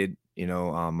donated,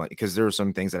 because there were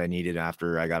some things that I needed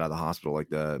after I got out of the hospital, like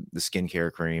the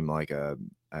skincare cream, like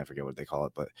I forget what they call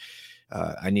it, but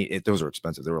those are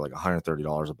expensive. They were like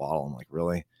 $130 a bottle. I'm like,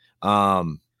 really?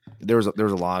 There was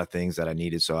a lot of things that I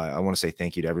needed. So I want to say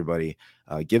thank you to everybody.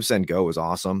 Give, Send, Go was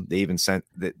awesome. They even sent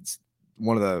that.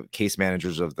 One of the case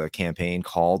managers of the campaign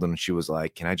called and she was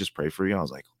like, can I just pray for you? I was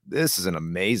like, this is an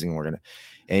amazing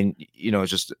and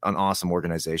it's just an awesome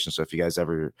organization. So if you guys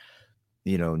ever,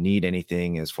 need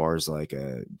anything as far as like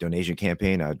a donation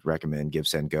campaign, I'd recommend Give,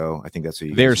 Send, Go. I think that's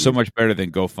what they're so much better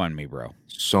than GoFundMe, bro.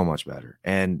 So much better.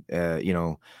 And,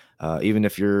 even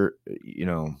if you're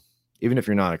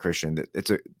not a Christian,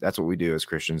 that's what we do as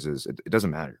Christians is it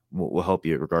doesn't matter. We'll help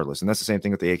you regardless. And that's the same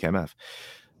thing with the AKMF.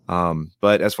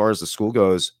 But as far as the school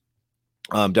goes,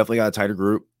 definitely got a tighter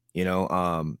group.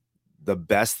 The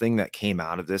best thing that came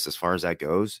out of this, as far as that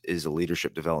goes, is the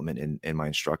leadership development in my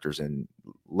instructors and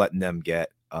letting them get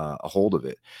a hold of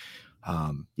it.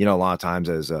 A lot of times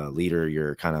as a leader,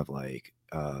 you're kind of like,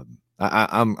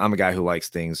 I'm a guy who likes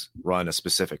things run a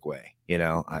specific way, and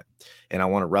I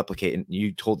want to replicate. And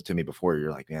you told it to me before.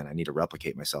 You're like, man, I need to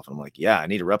replicate myself. And I'm like, yeah, I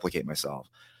need to replicate myself.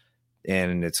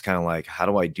 And it's kind of like, how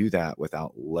do I do that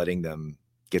without letting them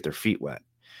get their feet wet?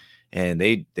 And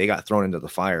they got thrown into the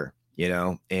fire,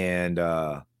 and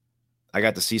I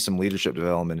got to see some leadership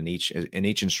development in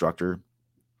each instructor,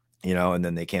 and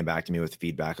then they came back to me with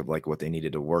feedback of like what they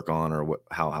needed to work on or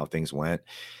how things went.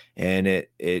 And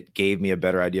it gave me a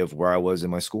better idea of where I was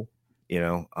in my school,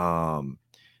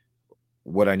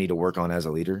 what I need to work on as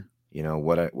a leader,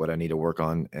 what I need to work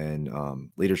on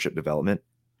in leadership development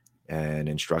and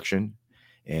instruction,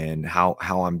 and how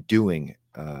I'm doing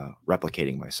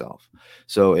replicating myself.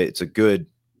 So it's a good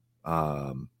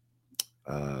like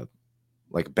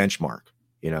benchmark,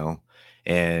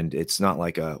 and it's not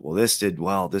like this did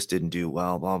well, this didn't do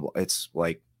well, blah blah. It's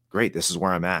like, great, this is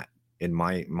where I'm at in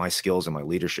my skills and my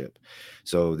leadership.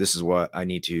 So this is what I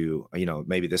need to,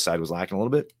 maybe this side was lacking a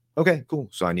little bit. Okay, cool.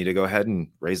 So I need to go ahead and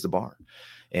raise the bar.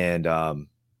 And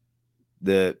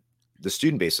the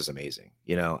student base is amazing.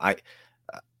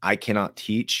 I cannot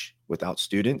teach without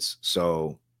students.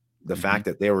 So the fact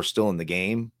that they were still in the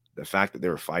game, the fact that they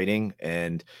were fighting,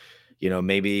 and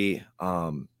maybe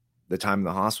the time in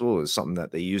the hospital is something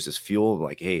that they use as fuel.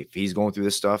 Like, hey, if he's going through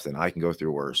this stuff, then I can go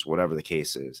through worse, whatever the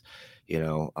case is,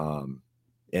 and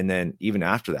then even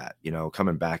after that,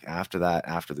 coming back after that,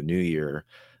 after the new year,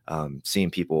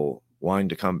 seeing people wanting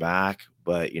to come back,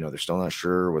 but they're still not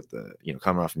sure with the,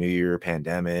 coming off New Year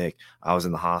pandemic. I was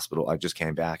in the hospital. I just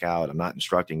came back out. I'm not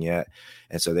instructing yet.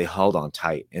 And so they held on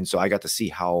tight. And so I got to see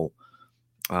how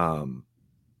long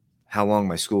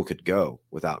my school could go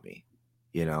without me,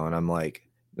 and I'm like,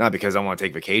 not because I want to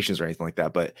take vacations or anything like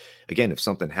that, but again, if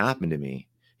something happened to me,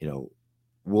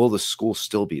 will the school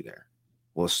still be there?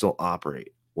 Will it still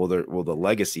operate? Will the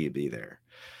legacy be there?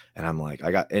 And I'm like,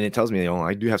 and it tells me,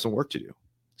 I do have some work to do.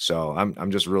 So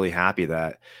I'm just really happy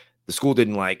that the school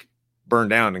didn't like burn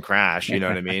down and crash, you know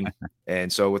what I mean?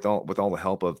 And so with all the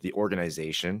help of the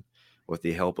organization, with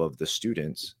the help of the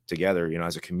students together,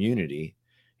 as a community,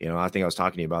 I think I was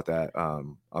talking to you about that.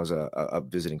 I was a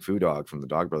visiting food dog from the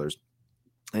Dog Brothers.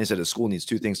 And he said the school needs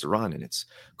two things to run, and it's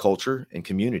culture and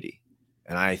community.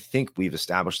 And I think we've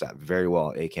established that very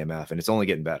well at AKMF, and it's only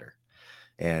getting better.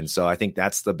 And so I think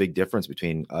that's the big difference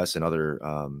between us and other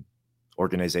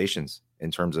organizations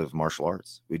in terms of martial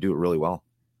arts. We do it really well,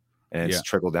 and it's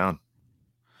trickled down.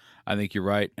 I think you're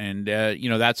right. And,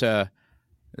 that's a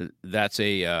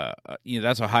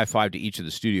high five to each of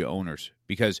the studio owners,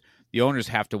 because the owners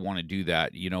have to want to do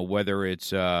that, whether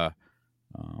it's,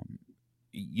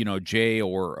 Jay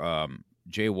or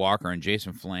Jay Walker and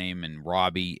Jason Flame and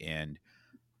Robbie and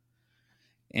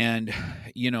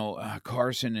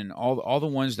Carson and all the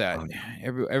ones that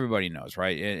everybody knows,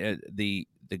 right? The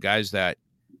guys that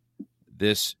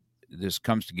this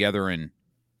comes together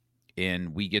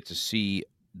and we get to see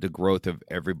the growth of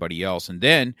everybody else. And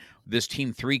then this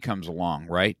Team 3 comes along,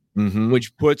 right? Mm-hmm.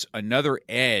 Which puts another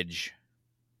edge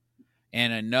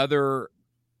and another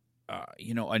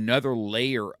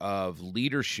layer of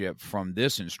leadership from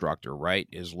this instructor, right?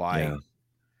 Is like,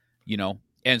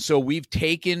 and so we've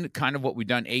taken kind of what we've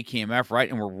done AKMF, right?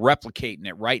 And we're replicating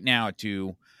it right now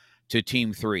to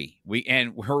Team 3. We're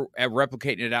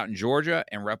replicating it out in Georgia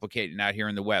and replicating it out here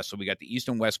in the West. So we got the East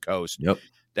and West Coast. Yep.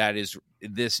 That is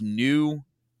this new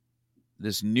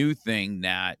thing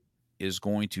that is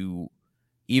going to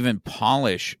even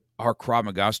polish our Krav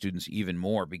Maga students even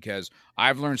more, because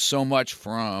I've learned so much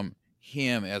from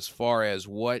him as far as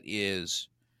what is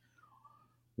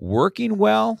working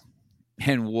well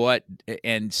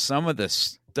and some of the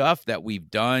stuff that we've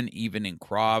done even in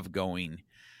Krav, going,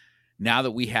 now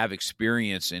that we have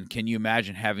experience. And can you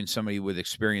imagine having somebody with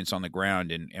experience on the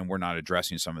ground and we're not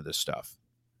addressing some of this stuff?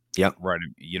 Yeah. Right.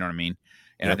 You know what I mean?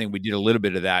 And I think we did a little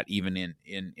bit of that even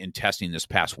in testing this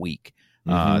past week,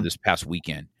 this past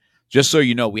weekend. Just so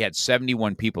you know, we had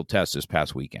 71 people test this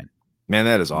past weekend. Man,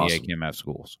 that is awesome. The AKMF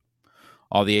schools.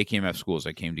 All the AKMF schools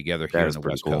that came together here on the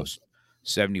West Coast.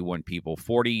 71 people,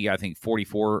 40, I think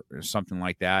 44 or something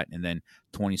like that, and then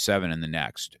 27 in the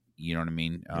next. You know what I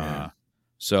mean? Yeah.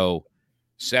 So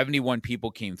 71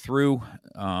 people came through.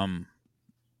 And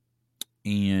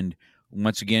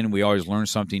once again, we always learn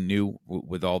something new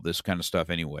with all this kind of stuff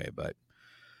anyway. But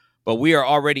we are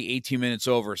already 18 minutes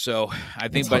over. So I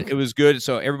think, but it was good.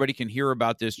 So everybody can hear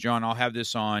about this, John. I'll have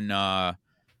this on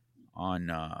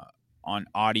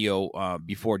audio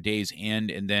before day's end,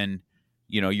 and then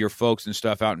your folks and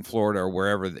stuff out in Florida or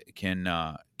wherever can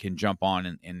jump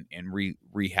on and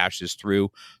rehash this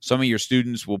through. Some of your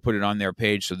students will put it on their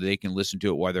page so that they can listen to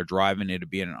it while they're driving. It'll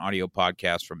be in an audio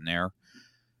podcast from there.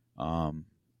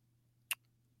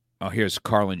 Here's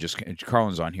Carlin.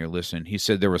 Carlin's on here. Listen, he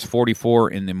said there was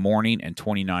 44 in the morning and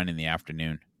 29 in the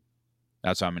afternoon.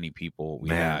 That's how many people we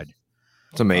had.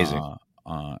 It's amazing.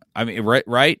 I mean,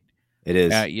 right? It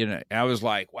is. I was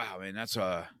like, wow, man, that's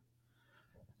a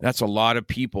lot of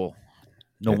people.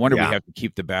 No wonder we have to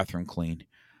keep the bathroom clean.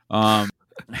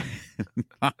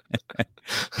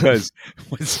 Because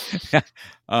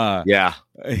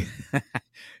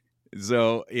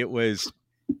so it was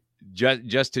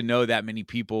just to know that many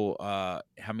people,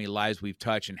 how many lives we've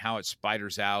touched and how it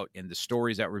spiders out and the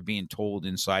stories that were being told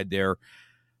inside there.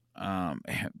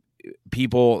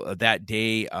 People that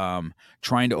day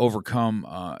trying to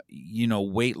overcome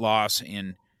weight loss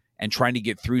and trying to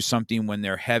get through something when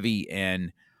they're heavy,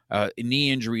 and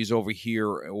knee injuries over here,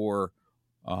 or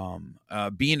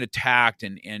being attacked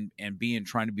and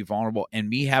trying to be vulnerable, and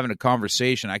me having a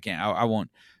conversation. I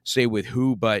won't say with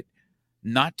who, but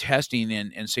not testing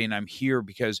and saying I'm here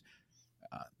because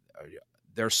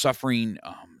they're suffering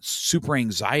super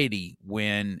anxiety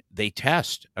when they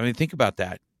test. I mean, think about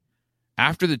that.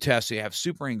 After the test, they have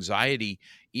super anxiety,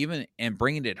 even and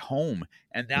bringing it home.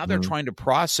 And now they're trying to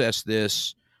process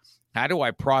this. How do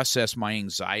I process my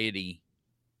anxiety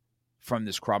from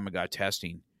this Krav Maga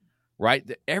testing? Right?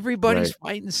 Everybody's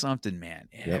fighting something, man.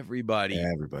 Yep. Everybody.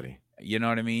 You know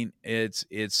what I mean? It's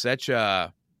such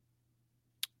a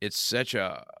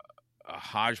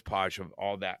hodgepodge of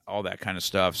all that kind of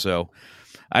stuff. So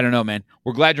I don't know, man.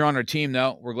 We're glad you're on our team,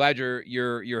 though. We're glad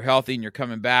you're healthy and you're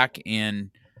coming back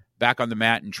on the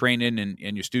mat and training,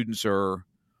 and your students are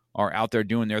out there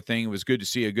doing their thing. It was good to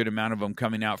see a good amount of them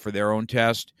coming out for their own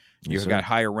test. You've got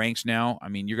higher ranks now. I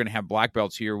mean, you're going to have black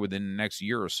belts here within the next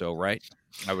year or so, right?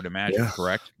 I would imagine,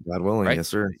 correct? God willing, right? Yes,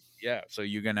 sir. Yeah. So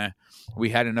we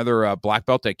had another black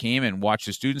belt that came and watched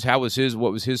the students.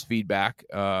 What was his feedback?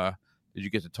 Did you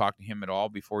get to talk to him at all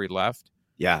before he left?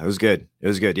 Yeah, it was good.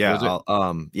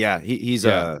 Yeah. He's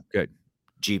good.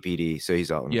 GPD, so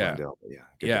he's out in Glendale.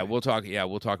 We'll talk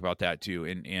about that too.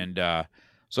 And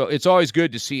so it's always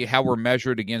good to see how we're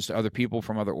measured against other people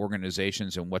from other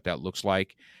organizations and what that looks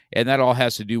like. And that all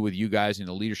has to do with you guys and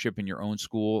the leadership in your own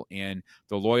school and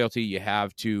the loyalty you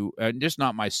have to, just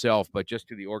not myself, but just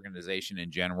to the organization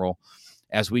in general,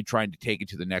 as we try to take it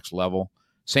to the next level.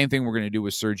 Same thing we're going to do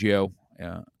with Sergio,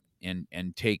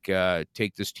 and take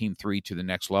this Team 3 to the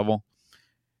next level.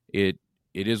 It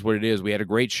is what it is. We had a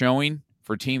great showing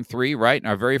for Team 3, right? In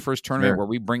our very first tournament where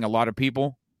we bring a lot of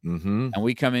people and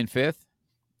we come in 5th.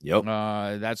 Yep.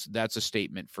 That's a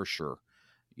statement for sure.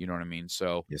 You know what I mean?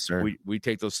 So yes, sir. We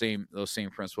take those same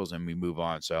principles and we move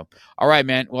on. So, all right,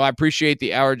 man. Well, I appreciate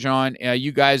the hour, John.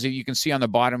 You guys, you can see on the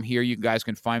bottom here, you guys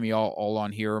can find me all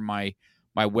on here. My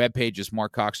webpage is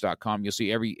markcox.com. You'll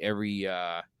see every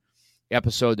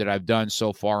episode that I've done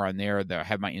so far on there. That I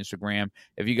have my Instagram.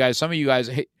 Some of you guys,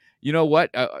 hey, you know what?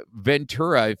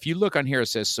 Ventura, if you look on here, it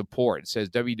says support. It says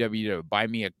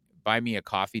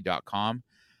www.buymeacoffee.com.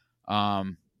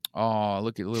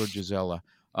 Look at little Gisela.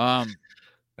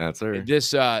 That's her.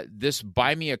 This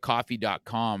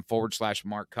buymeacoffee.com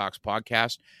 /Mark Cox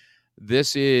podcast.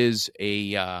 This is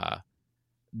the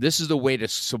way to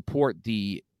support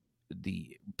the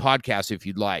podcast if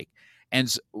you'd like.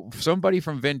 And somebody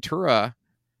from Ventura,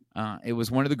 it was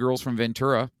one of the girls from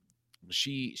Ventura.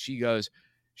 She goes,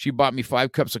 she bought me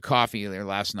 5 cups of coffee there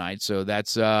last night. So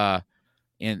that's and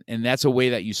that's a way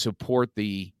that you support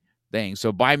the thing.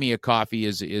 So Buy Me a Coffee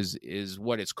is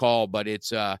what it's called, but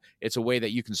it's a way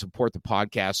that you can support the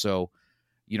podcast. So,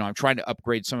 I'm trying to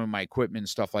upgrade some of my equipment and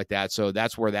stuff like that. So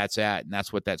that's where that's at, and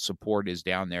that's what that support is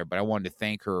down there. But I wanted to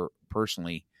thank her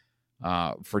personally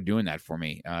for doing that for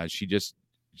me. I just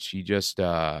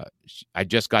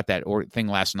got that thing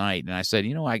last night, and I said,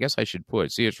 I guess I should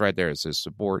see, it's right there. It says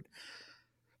support.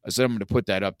 I said, I'm going to put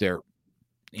that up there.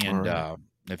 And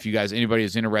if you guys, anybody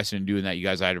is interested in doing that, you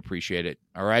guys, I'd appreciate it.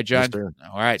 All right, John? Yes,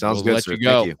 all right. Sounds good, let sir. you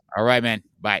go. Thank you. All right, man.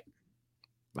 Bye.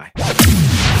 Bye.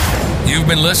 You've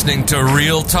been listening to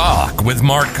Real Talk with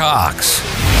Mark Cox.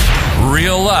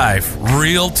 Real life,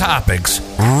 real topics,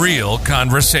 real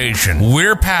conversation.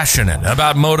 We're passionate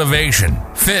about motivation,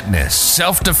 fitness,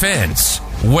 self-defense,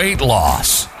 weight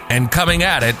loss, and coming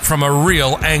at it from a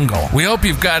real angle. We hope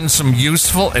you've gotten some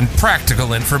useful and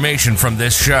practical information from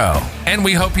this show. And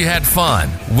we hope you had fun.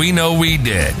 We know we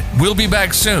did. We'll be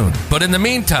back soon. But in the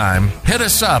meantime, hit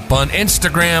us up on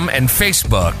Instagram and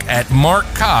Facebook at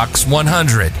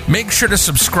MarkCox100. Make sure to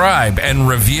subscribe and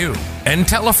review. And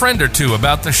tell a friend or two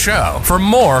about the show. For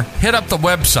more, hit up the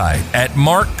website at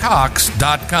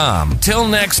markcox.com. Till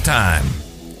next time,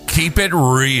 keep it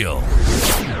real.